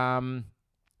your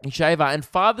shaver. And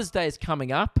Father's Day is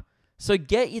coming up, so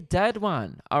get your dad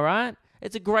one, all right?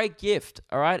 It's a great gift,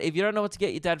 all right? If you don't know what to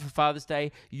get your dad for Father's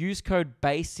Day, use code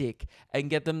BASIC and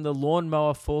get them the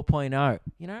Lawnmower 4.0.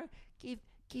 You know,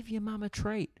 give your mum a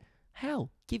treat.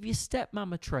 Hell, give your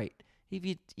stepmom a treat.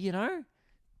 If you know,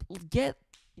 get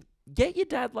your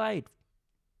dad laid.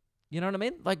 You know what I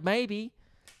mean? Like maybe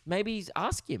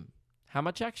ask him how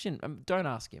much action. Don't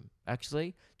ask him,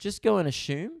 actually. Just go and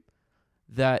assume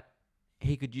that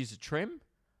he could use a trim.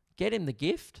 Get him the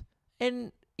gift.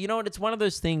 And you know what? It's one of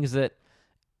those things that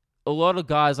a lot of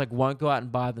guys like won't go out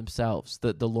and buy themselves,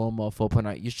 the Lawnmower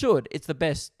 4.0. You should. It's the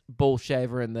best ball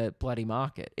shaver in the bloody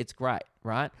market. It's great,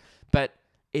 right? But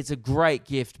it's a great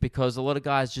gift because a lot of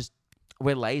guys just,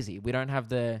 we're lazy. We don't have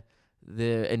the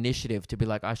initiative to be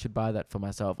like, I should buy that for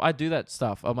myself. I do that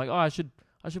stuff. I'm like, oh, I should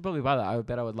probably buy that. I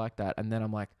bet I would like that. And then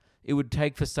I'm like, it would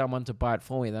take for someone to buy it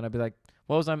for me. Then I'd be like,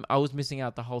 I was missing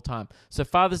out the whole time. So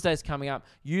Father's Day is coming up.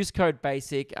 Use code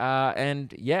BASIC.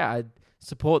 And yeah, I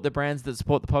support the brands that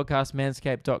support the podcast,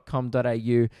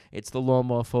 manscaped.com.au. It's the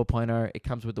Lawnmower 4.0. It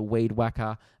comes with the Weed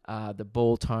Whacker, the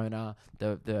ball toner,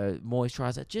 the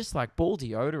moisturizer, just like ball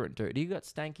deodorant, dude. You got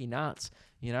stanky nuts,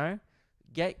 you know?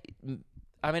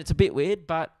 It's a bit weird,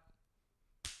 but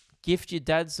gift your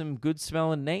dad some good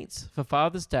smelling neats for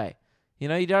Father's Day. You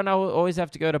know, you don't always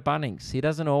have to go to Bunnings. He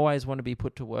doesn't always want to be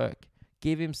put to work.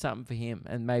 Give him something for him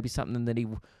and maybe something that he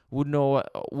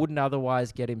wouldn't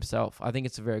otherwise get himself. I think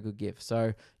it's a very good gift.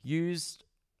 So use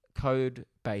code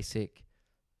BASIC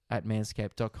at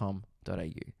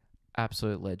manscaped.com.au.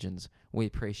 Absolute legends. We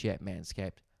appreciate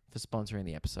Manscaped for sponsoring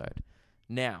the episode.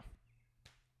 Now,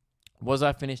 was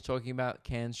I finished talking about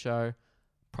Can's show?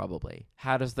 Probably.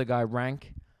 How does the guy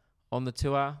rank on the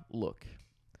tour? Look,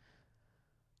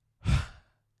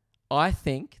 I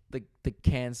think the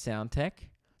Can Sound Tech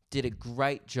did a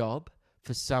great job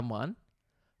for someone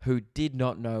who did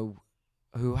not know,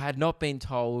 who had not been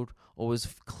told or was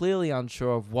clearly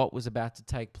unsure of what was about to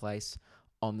take place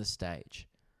on the stage.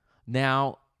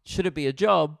 Now, should it be a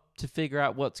job to figure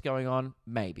out what's going on?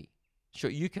 Maybe. Sure,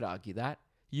 you could argue that.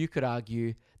 You could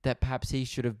argue that perhaps he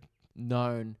should have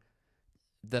known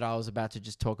that I was about to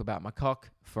just talk about my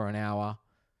cock for an hour,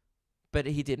 but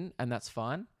he didn't, and that's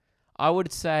fine. I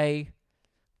would say,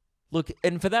 look,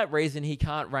 and for that reason, he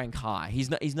can't rank high.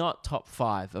 He's not top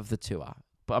 5 of the tour,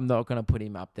 but I'm not going to put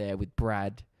him up there with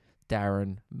Brad,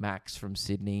 Darren, Max from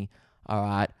Sydney. All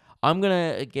right. I'm going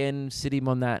to, again, sit him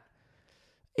on that.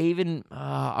 Even,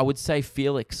 I would say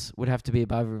Felix would have to be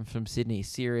above him from Sydney.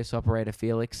 Serious operator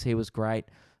Felix. He was great.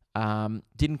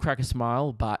 Didn't crack a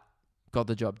smile, but got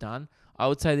the job done. I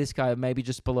would say this guy maybe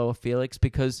just below a Felix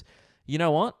because, you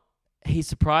know what? He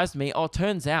surprised me. Oh,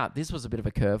 turns out this was a bit of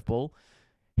a curveball.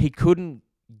 He couldn't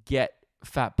get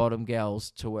fat bottom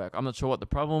girls to work. I'm not sure what the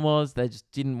problem was. They just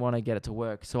didn't want to get it to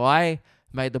work. So I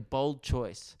made the bold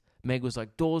choice. Meg was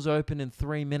like, doors open in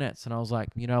 3 minutes. And I was like,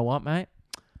 you know what, mate?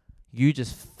 You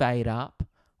just fade up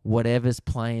whatever's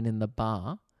playing in the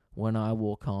bar when I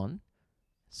walk on.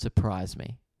 Surprise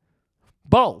me.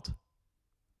 Bold.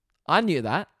 I knew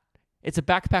that. It's a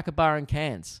backpacker bar in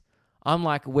Cairns. I'm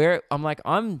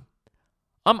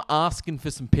asking for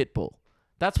some Pitbull.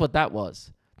 That's what that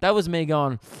was. That was me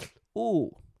going,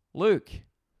 ooh, Luke,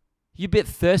 you a bit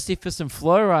thirsty for some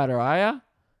Flow Rider, are ya?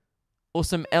 Or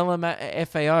some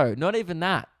LMFAO. Not even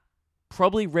that.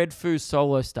 Probably Red Foo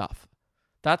solo stuff.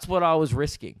 That's what I was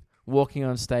risking walking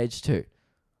on stage to.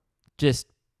 Just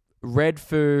Red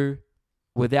Foo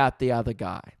without the other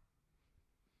guy.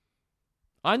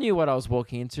 I knew what I was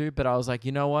walking into, but I was like,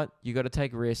 you know what? You got to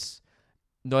take risks.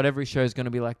 Not every show is going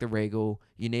to be like the Regal.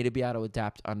 You need to be able to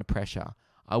adapt under pressure.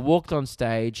 I walked on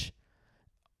stage.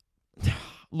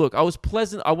 Look, I was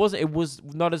pleasant. It was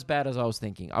not as bad as I was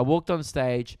thinking. I walked on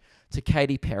stage to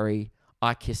Katy Perry.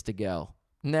 I Kissed a Girl.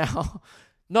 Now,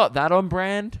 not that on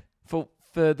brand for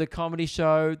the comedy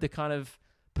show, the kind of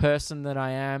person that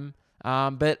I am.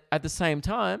 But at the same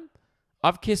time,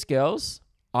 I've kissed girls.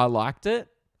 I liked it.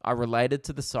 I related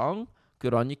to the song.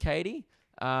 Good on you, Katy.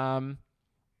 I've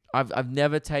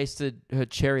never tasted her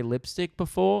cherry lipstick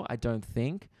before, I don't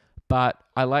think. But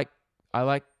I like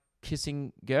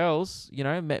kissing girls. You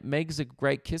know, Meg's a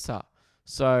great kisser.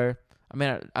 So, I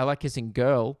mean, I like kissing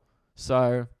girl.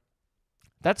 So,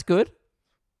 that's good.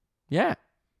 Yeah.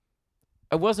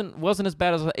 It wasn't as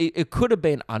bad as it could have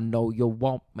been. I know you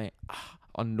want me.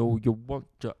 I know you want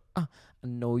to. I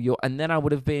know you. And then I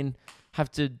would have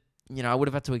had to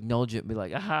acknowledge it and be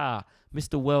like, aha,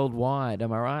 Mr. Worldwide.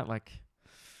 Am I right? Like,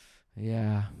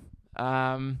 yeah.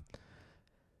 But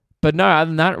no, other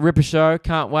than that, Ripper Show.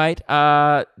 Can't wait.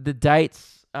 The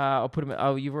dates, I'll put them.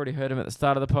 Oh, you've already heard them at the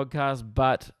start of the podcast,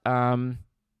 but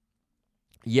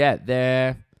yeah,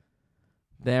 they're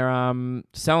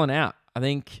selling out. I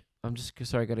think. I'm just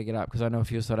sorry, got to get up because I know a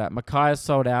few are sold out. Mackay's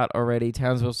sold out already.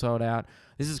 Townsville sold out.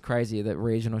 This is crazy that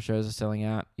regional shows are selling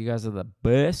out. You guys are the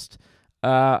best.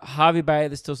 Harvey Bay,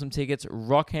 there's still some tickets.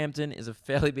 Rockhampton is a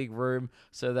fairly big room,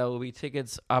 so there will be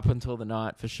tickets up until the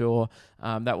night for sure.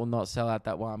 That will not sell out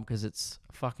that one because it's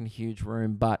a fucking huge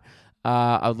room, but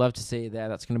I would love to see you there.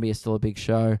 That's going to be still a big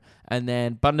show. And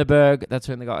then Bundaberg, that's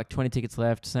only got like 20 tickets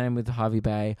left. Same with Harvey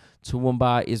Bay.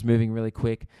 Toowoomba is moving really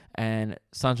quick, and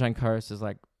Sunshine Coast is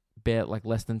like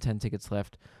less than 10 tickets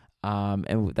left.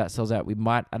 And that sells out. We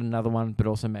might add another one, but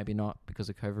also maybe not because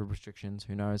of COVID restrictions.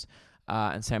 Who knows?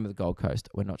 And same with the Gold Coast.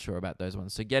 We're not sure about those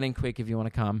ones. So get in quick if you want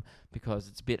to come because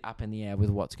it's a bit up in the air with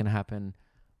what's going to happen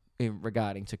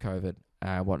regarding to COVID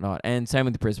whatnot. And same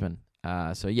with the Brisbane.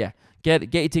 So yeah,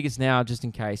 get your tickets now just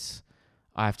in case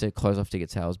I have to close off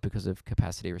ticket sales because of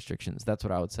capacity restrictions. That's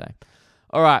what I would say.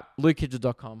 All right,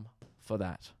 LukeKidgell.com for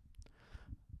that.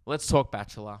 Let's talk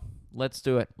Bachelor. Let's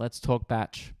do it. Let's talk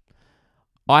Batch.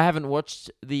 I haven't watched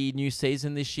the new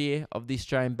season this year of the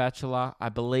Australian Bachelor. I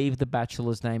believe the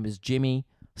Bachelor's name is Jimmy.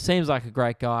 Seems like a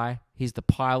great guy. He's the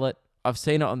pilot. I've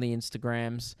seen it on the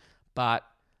Instagrams. But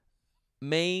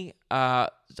me, I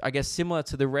guess similar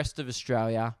to the rest of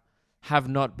Australia, have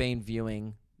not been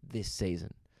viewing this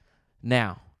season.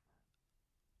 Now,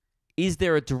 is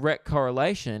there a direct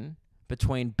correlation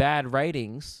between bad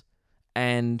ratings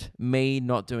and me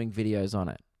not doing videos on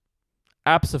it?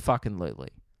 Abso-fucking-lutely.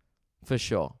 For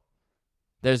sure.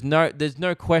 There's no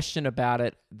question about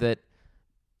it that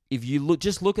if you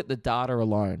look at the data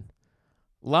alone.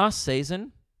 Last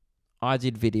season, I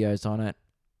did videos on it.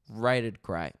 Rated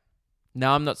great.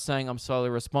 Now, I'm not saying I'm solely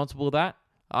responsible for that.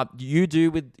 You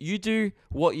do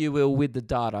what you will with the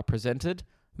data presented.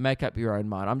 Make up your own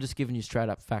mind. I'm just giving you straight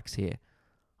up facts here.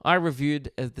 I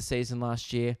reviewed the season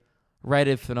last year.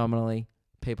 Rated phenomenally.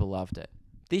 People loved it.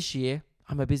 This year,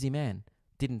 I'm a busy man.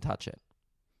 Didn't touch it.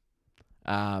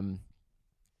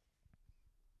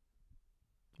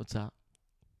 What's up?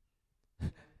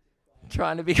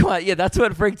 Trying to be quiet. Yeah, that's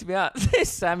what freaked me out.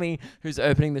 Sammy, who's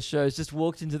opening the show, just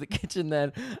walked into the kitchen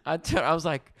then. I was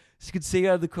like, you could see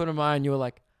out of the corner of my eye, and you were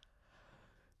like,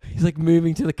 he's like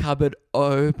moving to the cupboard,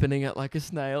 opening it like a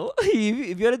snail.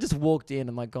 If you had just walked in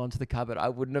and like gone to the cupboard, I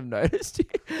wouldn't have noticed you.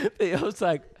 But I was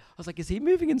like, is he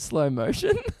moving in slow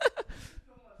motion?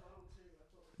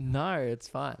 No, it's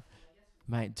fine.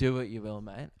 Mate, do what you will,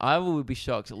 mate. I will be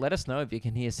shocked. Let us know if you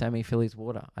can hear Sammy fill his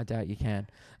water. I doubt you can.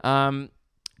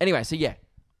 Anyway, so yeah,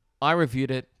 I reviewed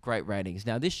it. Great ratings.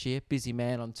 Now this year, busy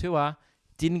man on tour.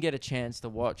 Didn't get a chance to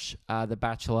watch The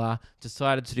Bachelor.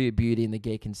 Decided to do Beauty and the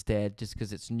Geek instead, just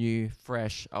because it's new,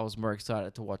 fresh. I was more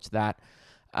excited to watch that.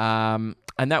 And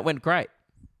that went great.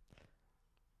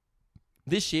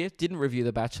 This year, didn't review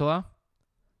The Bachelor.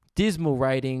 Dismal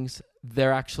ratings.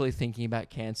 They're actually thinking about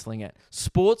cancelling it.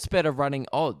 Sportsbet are running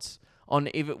odds on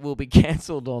if it will be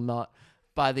cancelled or not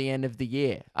by the end of the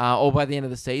year or by the end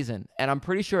of the season. And I'm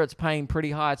pretty sure it's paying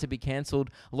pretty high to be cancelled.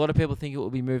 A lot of people think it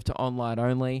will be moved to online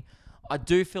only. I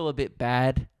do feel a bit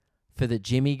bad for the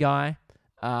Jimmy guy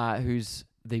who's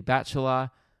the Bachelor,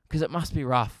 because it must be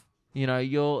rough. You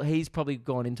know, he's probably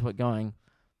gone into it going,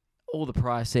 all the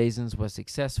prior seasons were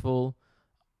successful.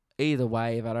 Either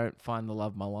way, if I don't find the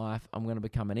love of my life, I'm going to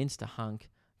become an insta-hunk.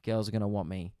 Girls are going to want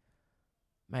me.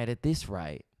 Mate, at this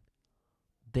rate,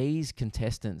 these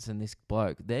contestants and this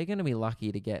bloke, they're going to be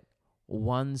lucky to get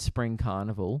one spring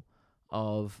carnival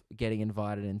of getting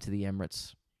invited into the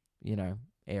Emirates,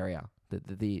 area,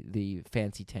 the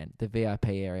fancy tent, the VIP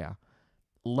area.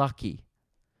 Lucky.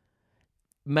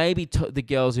 Maybe the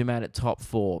girls who made it top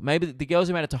 4. Maybe the girls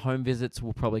who made it to home visits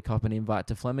will probably cop an invite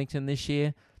to Flemington this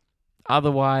year.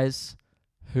 Otherwise,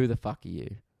 who the fuck are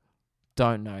you?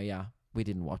 Don't know ya. We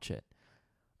didn't watch it.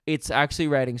 It's actually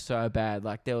rating so bad.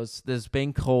 Like there's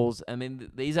been calls. I mean,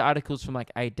 these are articles from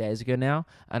like 8 days ago now,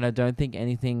 and I don't think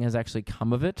anything has actually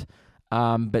come of it.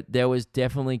 But there was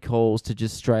definitely calls to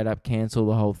just straight up cancel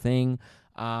the whole thing.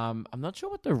 I'm not sure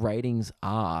what the ratings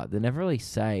are. They never really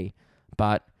say.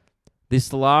 But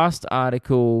this last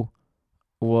article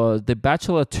was The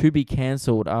Bachelor to be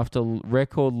cancelled after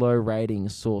record low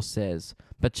ratings, source says.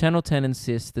 But Channel 10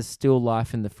 insists there's still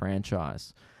life in the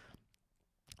franchise.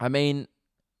 I mean,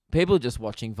 people are just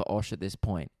watching for Osh at this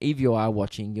point. If you are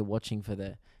watching, you're watching for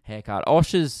the haircut.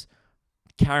 Osh is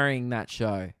carrying that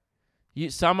show.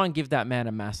 Someone give that man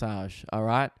a massage, all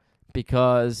right?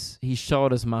 Because his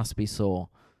shoulders must be sore.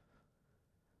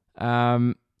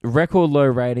 Record low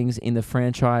ratings in the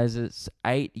franchise's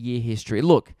 8-year history.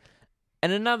 Look,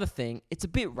 and another thing, it's a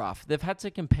bit rough. They've had to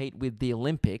compete with the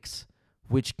Olympics,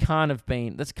 which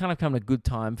that's kind of come at a good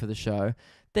time for the show.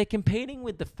 They're competing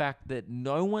with the fact that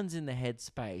no one's in the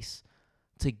headspace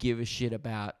to give a shit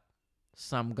about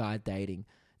some guy dating.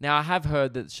 Now, I have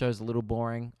heard that the show's a little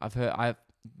boring.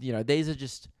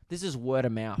 This is word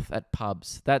of mouth at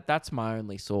pubs. That's my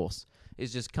only source.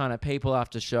 Is just kind of people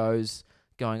after shows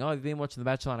going, oh, have you been watching The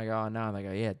Bachelor? And I go, oh, no. And they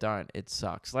go, yeah, don't. It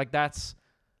sucks. Like, that's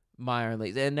my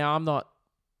only. And now I'm not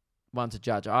one to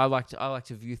judge. I like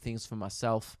to view things for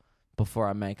myself before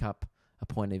I make up a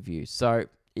point of view. So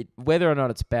whether or not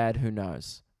it's bad, who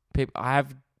knows? I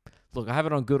have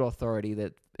it on good authority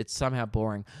that it's somehow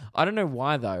boring. I don't know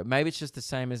why though. Maybe it's just the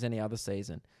same as any other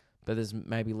season, but there's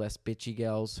maybe less bitchy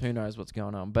girls. Who knows what's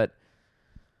going on? But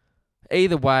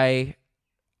either way,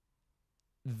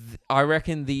 I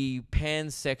reckon the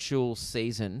pansexual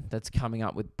season that's coming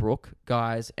up with Brooke,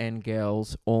 guys and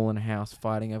girls all in a house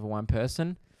fighting over one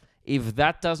person, if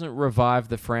that doesn't revive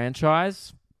the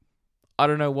franchise, I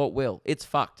don't know what will. It's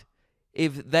fucked.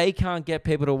 If they can't get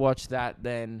people to watch that,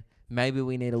 then maybe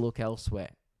we need to look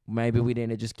elsewhere. Maybe we need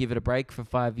to just give it a break for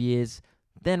 5 years,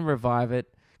 then revive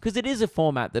it. Because it is a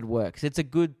format that works. It's a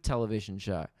good television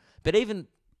show. But even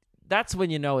that's when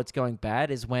you know it's going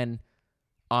bad, is when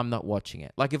I'm not watching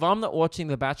it. Like if I'm not watching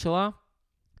The Bachelor,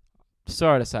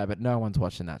 sorry to say, but no one's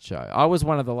watching that show. I was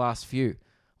one of the last few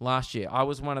last year. I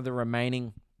was one of the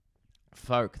remaining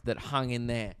folk that hung in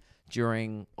there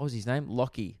during, what was his name?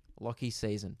 Lockie's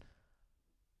season.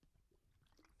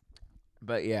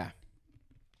 But yeah,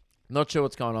 not sure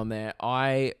what's going on there.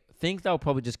 I think they'll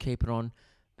probably just keep it on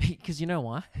because you know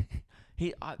why?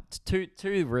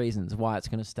 Two reasons why it's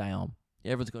going to stay on.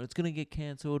 Everyone's going, it's going to get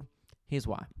cancelled. Here's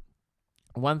why.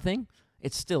 One thing,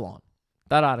 it's still on.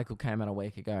 That article came out a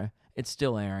week ago. It's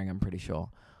still airing, I'm pretty sure.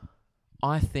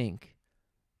 I think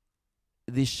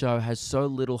this show has so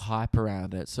little hype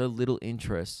around it, so little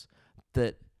interest,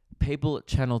 that people at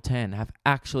Channel 10 have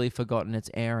actually forgotten it's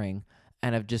airing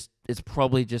and it's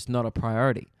probably just not a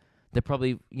priority. They're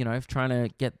probably, trying to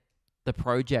get the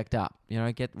project up,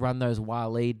 run those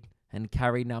lead and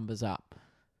carry numbers up.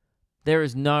 There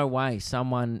is no way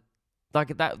someone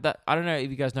like that. I don't know if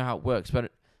you guys know how it works,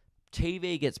 but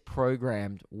TV gets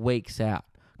programmed weeks out.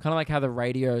 Kind of like how the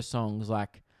radio songs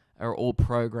are all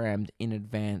programmed in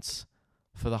advance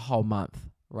for the whole month,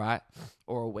 right?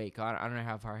 Or a week. I don't know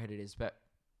how far ahead it is, but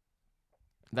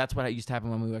that's what used to happen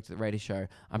when we worked at the radio show.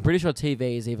 I'm pretty sure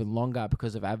TV is even longer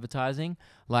because of advertising.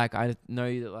 Like, I know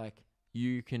that,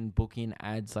 you can book in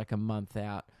ads, a month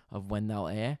out of when they'll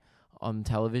air on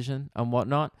television and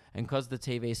whatnot. And because the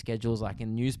TV schedules,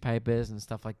 in newspapers and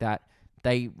stuff like that,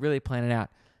 they really plan it out.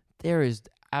 There is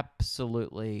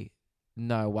absolutely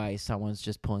no way someone's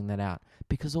just pulling that out.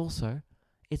 Because also,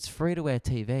 it's free-to-air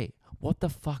TV. What the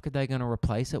fuck are they going to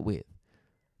replace it with?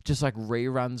 Just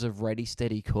reruns of Ready,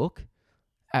 Steady, Cook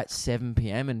at 7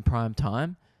 p.m. in prime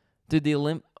time? Did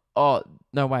the Oh,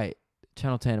 no, wait.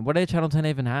 Channel 10. What do Channel 10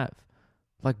 even have?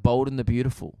 Bold and the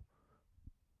Beautiful.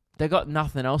 They got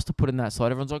nothing else to put in that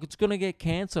slot. Everyone's like, it's going to get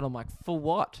cancelled. I'm like, for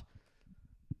what?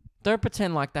 Don't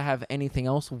pretend like they have anything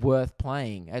else worth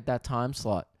playing at that time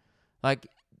slot.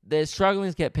 They're struggling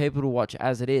to get people to watch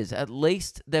as it is. At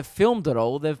least they've filmed it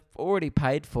all. They've already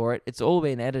paid for it. It's all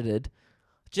been edited.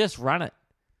 Just run it.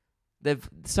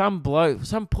 Some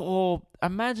poor,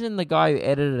 imagine the guy who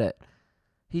edited it.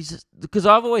 Because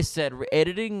I've always said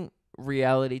editing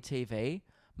reality TV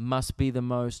must be the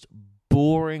most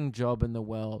boring job in the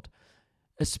world.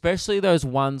 Especially those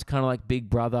ones kind of like Big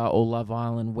Brother or Love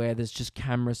Island where there's just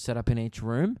cameras set up in each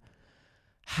room.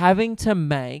 Having to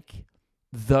make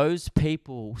those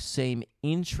people seem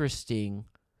interesting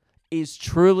is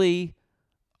truly,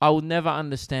 I will never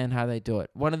understand how they do it.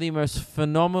 One of the most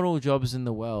phenomenal jobs in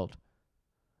the world.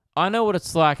 I know what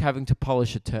it's like having to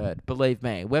polish a turd. Believe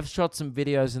me. We've shot some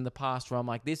videos in the past where I'm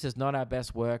like, this is not our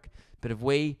best work, but if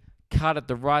we cut at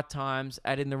the right times,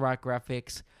 add in the right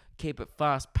graphics, keep it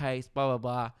fast-paced, blah, blah,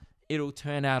 blah, it'll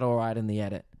turn out all right in the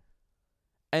edit.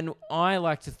 And I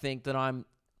like to think that I'm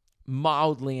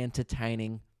mildly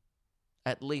entertaining,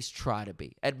 at least try to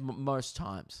be, at most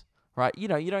times, right? You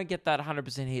don't get that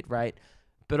 100% hit rate,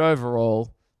 but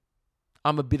overall,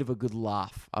 I'm a bit of a good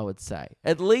laugh, I would say.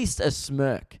 At least a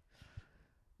smirk.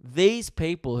 These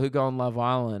people who go on Love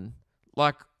Island,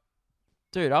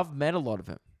 dude, I've met a lot of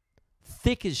them.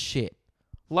 Thick as shit.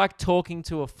 Like talking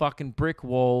to a fucking brick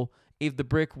wall if the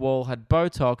brick wall had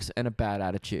Botox and a bad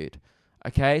attitude.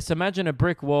 Okay? So imagine a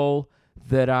brick wall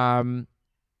that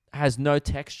has no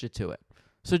texture to it.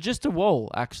 So just a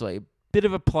wall, actually. Bit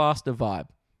of a plaster vibe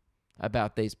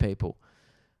about these people.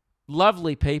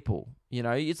 Lovely people.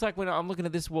 It's like when I'm looking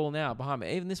at this wall now behind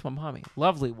me. Even this one behind me.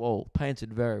 Lovely wall.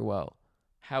 Painted very well.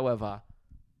 However,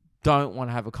 don't want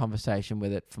to have a conversation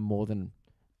with it for more than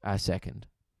a second.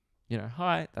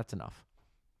 Hi, that's enough.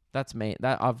 That's me.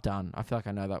 That I've done. I feel like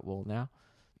I know that wall now.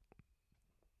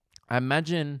 I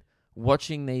imagine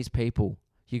watching these people.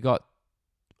 You got,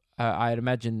 I'd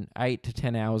imagine 8 to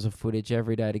 10 hours of footage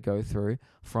every day to go through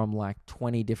from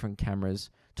 20 different cameras,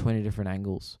 20 different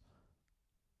angles.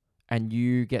 And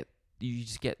you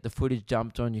just get the footage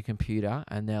dumped on your computer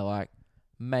and they're like,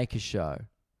 make a show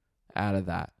out of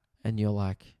that. And you're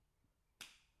like,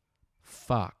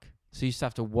 fuck. So you just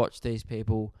have to watch these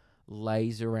people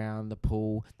laze around the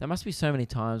pool. There must be so many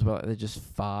times where they just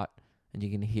fart and you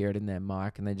can hear it in their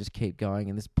mic and they just keep going.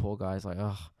 And this poor guy's like,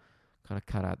 oh, gotta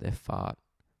cut out their fart.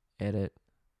 Edit.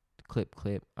 Clip.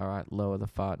 All right, lower the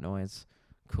fart noise.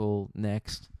 Cool.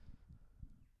 Next.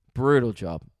 Brutal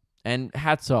job. And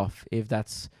hats off if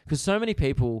that's... Because so many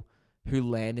people who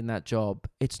land in that job,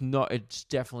 it's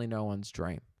definitely no one's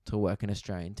dream to work in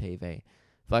Australian TV.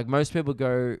 Most people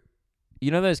go...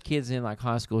 those kids in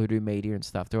high school who do media and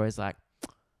stuff, they're always like,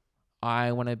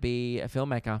 I want to be a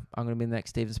filmmaker. I'm going to be the next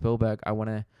Steven Spielberg. I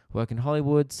want to work in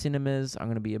Hollywood, cinemas. I'm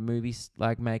going to be a movie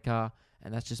maker.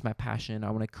 And that's just my passion. I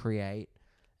want to create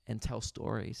and tell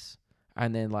stories.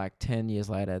 And then 10 years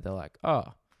later, they're like,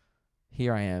 oh,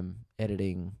 here I am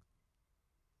editing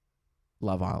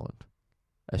Love Island,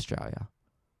 Australia.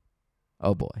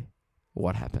 Oh boy,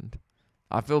 what happened?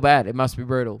 I feel bad. It must be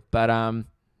brutal. But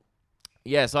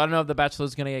yeah, so I don't know if The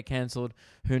Bachelor's going to get cancelled.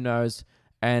 Who knows?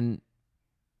 And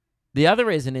the other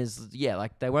reason is,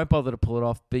 they won't bother to pull it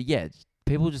off. But yeah,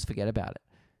 people just forget about it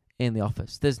in the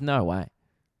office. There's no way.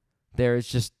 There is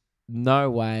just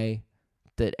no way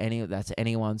that that's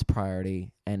anyone's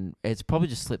priority. And it's probably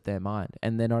just slipped their mind.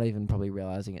 And they're not even probably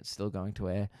realizing it's still going to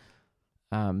air.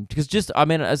 Because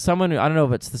as someone who, I don't know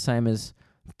if it's the same as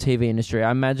the TV industry,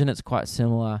 I imagine it's quite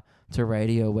similar to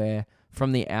radio where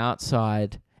from the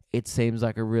outside, it seems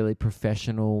like a really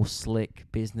professional, slick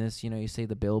business. You see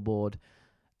the billboard.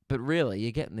 But really,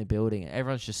 you get in the building and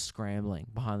everyone's just scrambling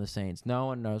behind the scenes. No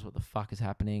one knows what the fuck is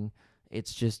happening.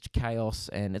 It's just chaos,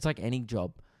 and it's like any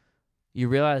job. You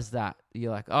realize that.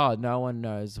 You're like, oh, no one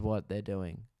knows what they're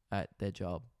doing at their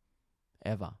job,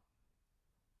 ever.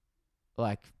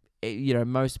 Like,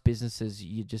 most businesses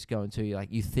you just go into,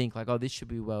 you think, like, oh, this should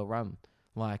be well run.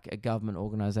 Like a government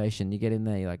organization. You get in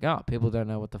there, you're like, oh, people don't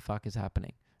know what the fuck is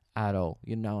happening at all.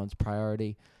 You're no one's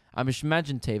priority. I mean,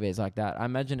 imagine TV is like that. I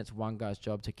imagine it's one guy's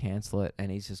job to cancel it,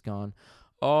 and he's just gone,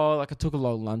 oh, like I took a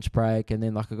long lunch break, and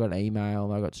then like I got an email,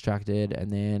 and I got distracted, and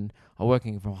then I'm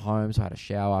working from home, so I had a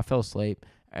shower, I fell asleep,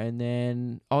 and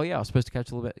then, oh yeah, I was supposed to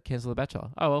cancel The Bachelor.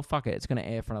 Oh, well, fuck it. It's going to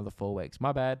air for another 4 weeks.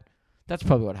 My bad. That's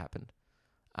probably what happened.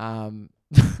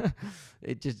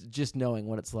 It just knowing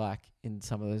what it's like in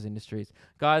some of those industries.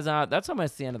 Guys, that's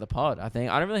almost the end of the pod, I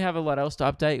think. I don't really have a lot else to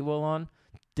update you all on.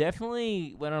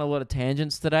 Definitely went on a lot of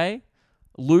tangents today.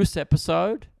 Loose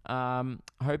episode.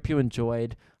 Hope you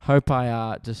enjoyed. Hope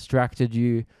I distracted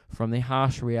you from the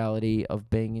harsh reality of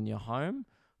being in your home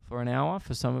for an hour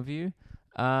for some of you.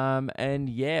 And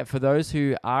yeah, for those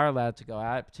who are allowed to go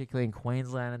out, particularly in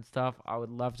Queensland and stuff, I would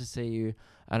love to see you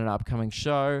at an upcoming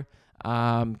show.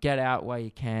 Get out while you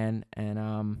can,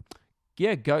 and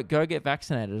yeah, go get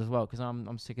vaccinated as well, because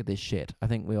I'm sick of this shit. I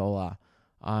think we all are.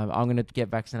 I'm gonna get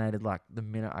vaccinated like the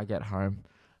minute I get home.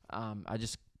 I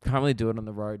just can't really do it on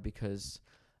the road because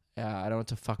I don't want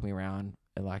to fuck me around,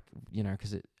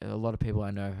 because a lot of people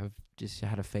I know have just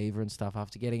had a fever and stuff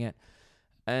after getting it,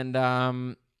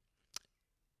 and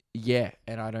yeah,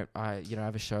 and I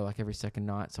have a show like every second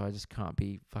night, so I just can't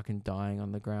be fucking dying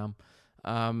on the ground.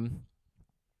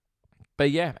 But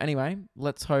yeah, anyway,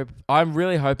 let's hope. I'm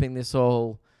really hoping this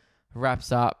all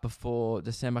wraps up before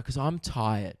December, because I'm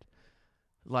tired.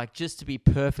 Like, just to be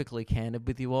perfectly candid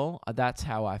with you all, that's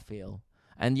how I feel.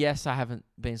 And yes, I haven't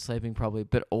been sleeping probably,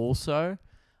 but also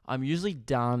I'm usually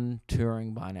done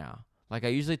touring by now. Like, I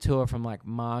usually tour from like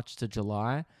March to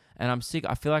July, and I'm sick.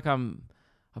 I feel like I've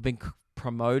been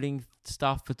promoting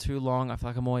stuff for too long. I feel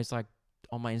like I'm always like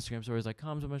on my Instagram stories, like,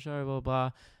 come to my show, blah,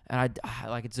 blah. And I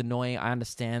like, it's annoying. I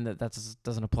understand that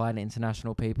doesn't apply to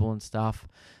international people and stuff.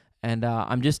 And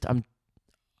I'm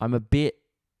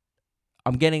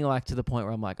getting like to the point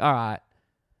where I'm like, all right,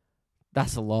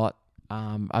 that's a lot.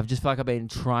 I've just feel like I've been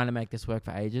trying to make this work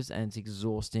for ages, and it's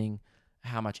exhausting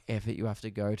how much effort you have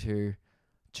to go to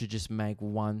just make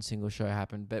one single show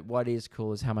happen. But what is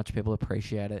cool is how much people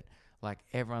appreciate it. Like,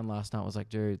 everyone last night was like,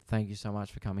 dude, thank you so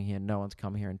much for coming here. No one's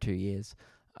come here in 2 years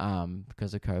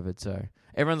because of COVID. So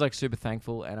everyone's like super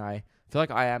thankful, and I feel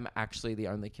like I am actually the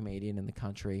only comedian in the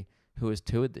country who has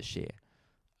toured this year.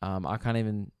 I can't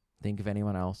even think of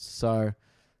anyone else. So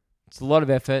it's a lot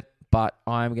of effort, but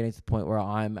I'm getting to the point where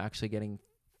I'm actually getting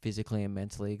physically and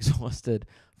mentally exhausted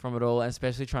from it all, and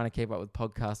especially trying to keep up with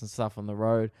podcasts and stuff on the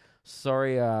road.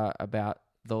 Sorry about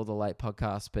all the late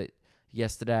podcasts, but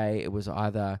yesterday it was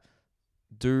either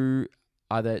do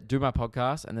my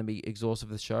podcast and then be exhausted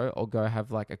with the show, or go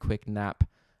have like a quick nap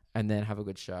and then have a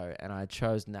good show. And I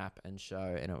chose nap and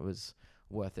show, and it was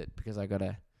worth it, because I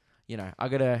gotta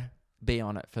be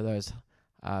on it for those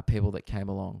people that came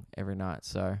along every night.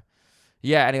 So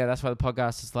yeah, anyway, that's why the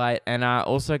podcast is late. And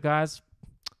also, guys,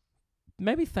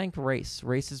 maybe thank Reese.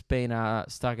 Reese has been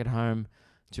stuck at home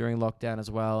during lockdown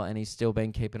as well, and he's still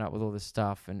been keeping up with all this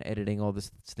stuff and editing all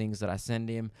this things that I send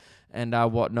him and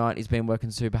whatnot. He's been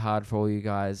working super hard for all you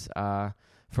guys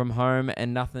from home,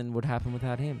 and nothing would happen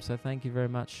without him. So thank you very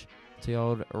much to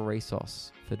old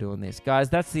Reesos for doing this. Guys,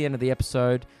 that's the end of the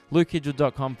episode.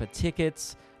 LukeKidgell.com for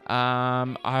tickets.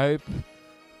 I hope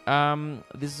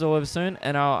this is all over soon,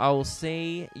 and I will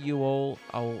see you all,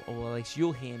 or at least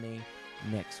you'll hear me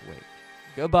next week.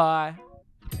 Goodbye.